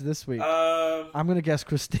perfect match this week? I'm going to guess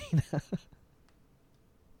Christina.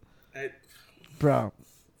 Bro.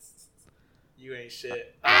 You ain't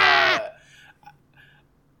shit. I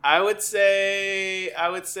would say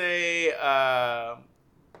I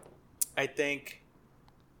think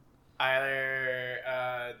either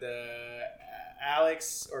the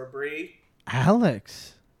Alex or Brie.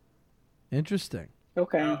 Alex. Interesting.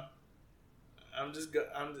 Okay.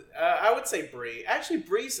 I would say Brie. Actually,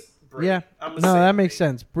 Brie. Yeah. No, that makes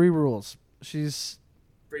sense. Brie rules. She's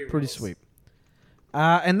pretty sweet.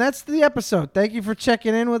 And that's the episode. Thank you for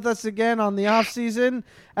checking in with us again on the off season.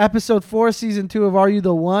 Episode 4, season 2 of Are You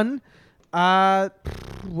the One?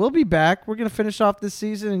 We'll be back. We're going to finish off this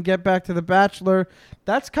season and get back to The Bachelor.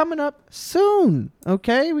 That's coming up soon.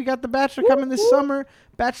 Okay? We got The Bachelor coming this summer.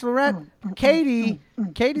 Bachelorette. Katie's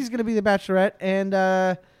going to be the Bachelorette. And,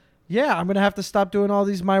 yeah, I'm going to have to stop doing all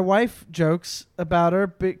these my wife jokes about her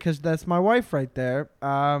because that's my wife right there.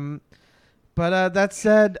 But that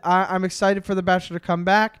said, I'm excited for The Bachelor to come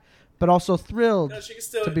back, but also thrilled to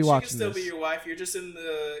be watching this. She can still be your wife. You're just in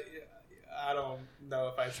the... I don't know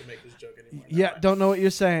if I should make this joke anymore. Yeah, don't know what you're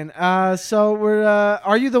saying. So we're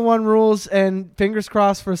Are You the One rules, and fingers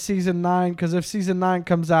crossed for season 9, because if season 9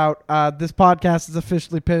 comes out, this podcast is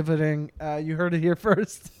officially pivoting. You heard it here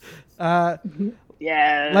first.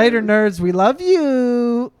 Yeah. Later, nerds. We love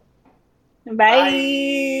you.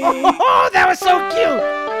 Bye. Oh, that was so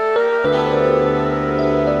cute.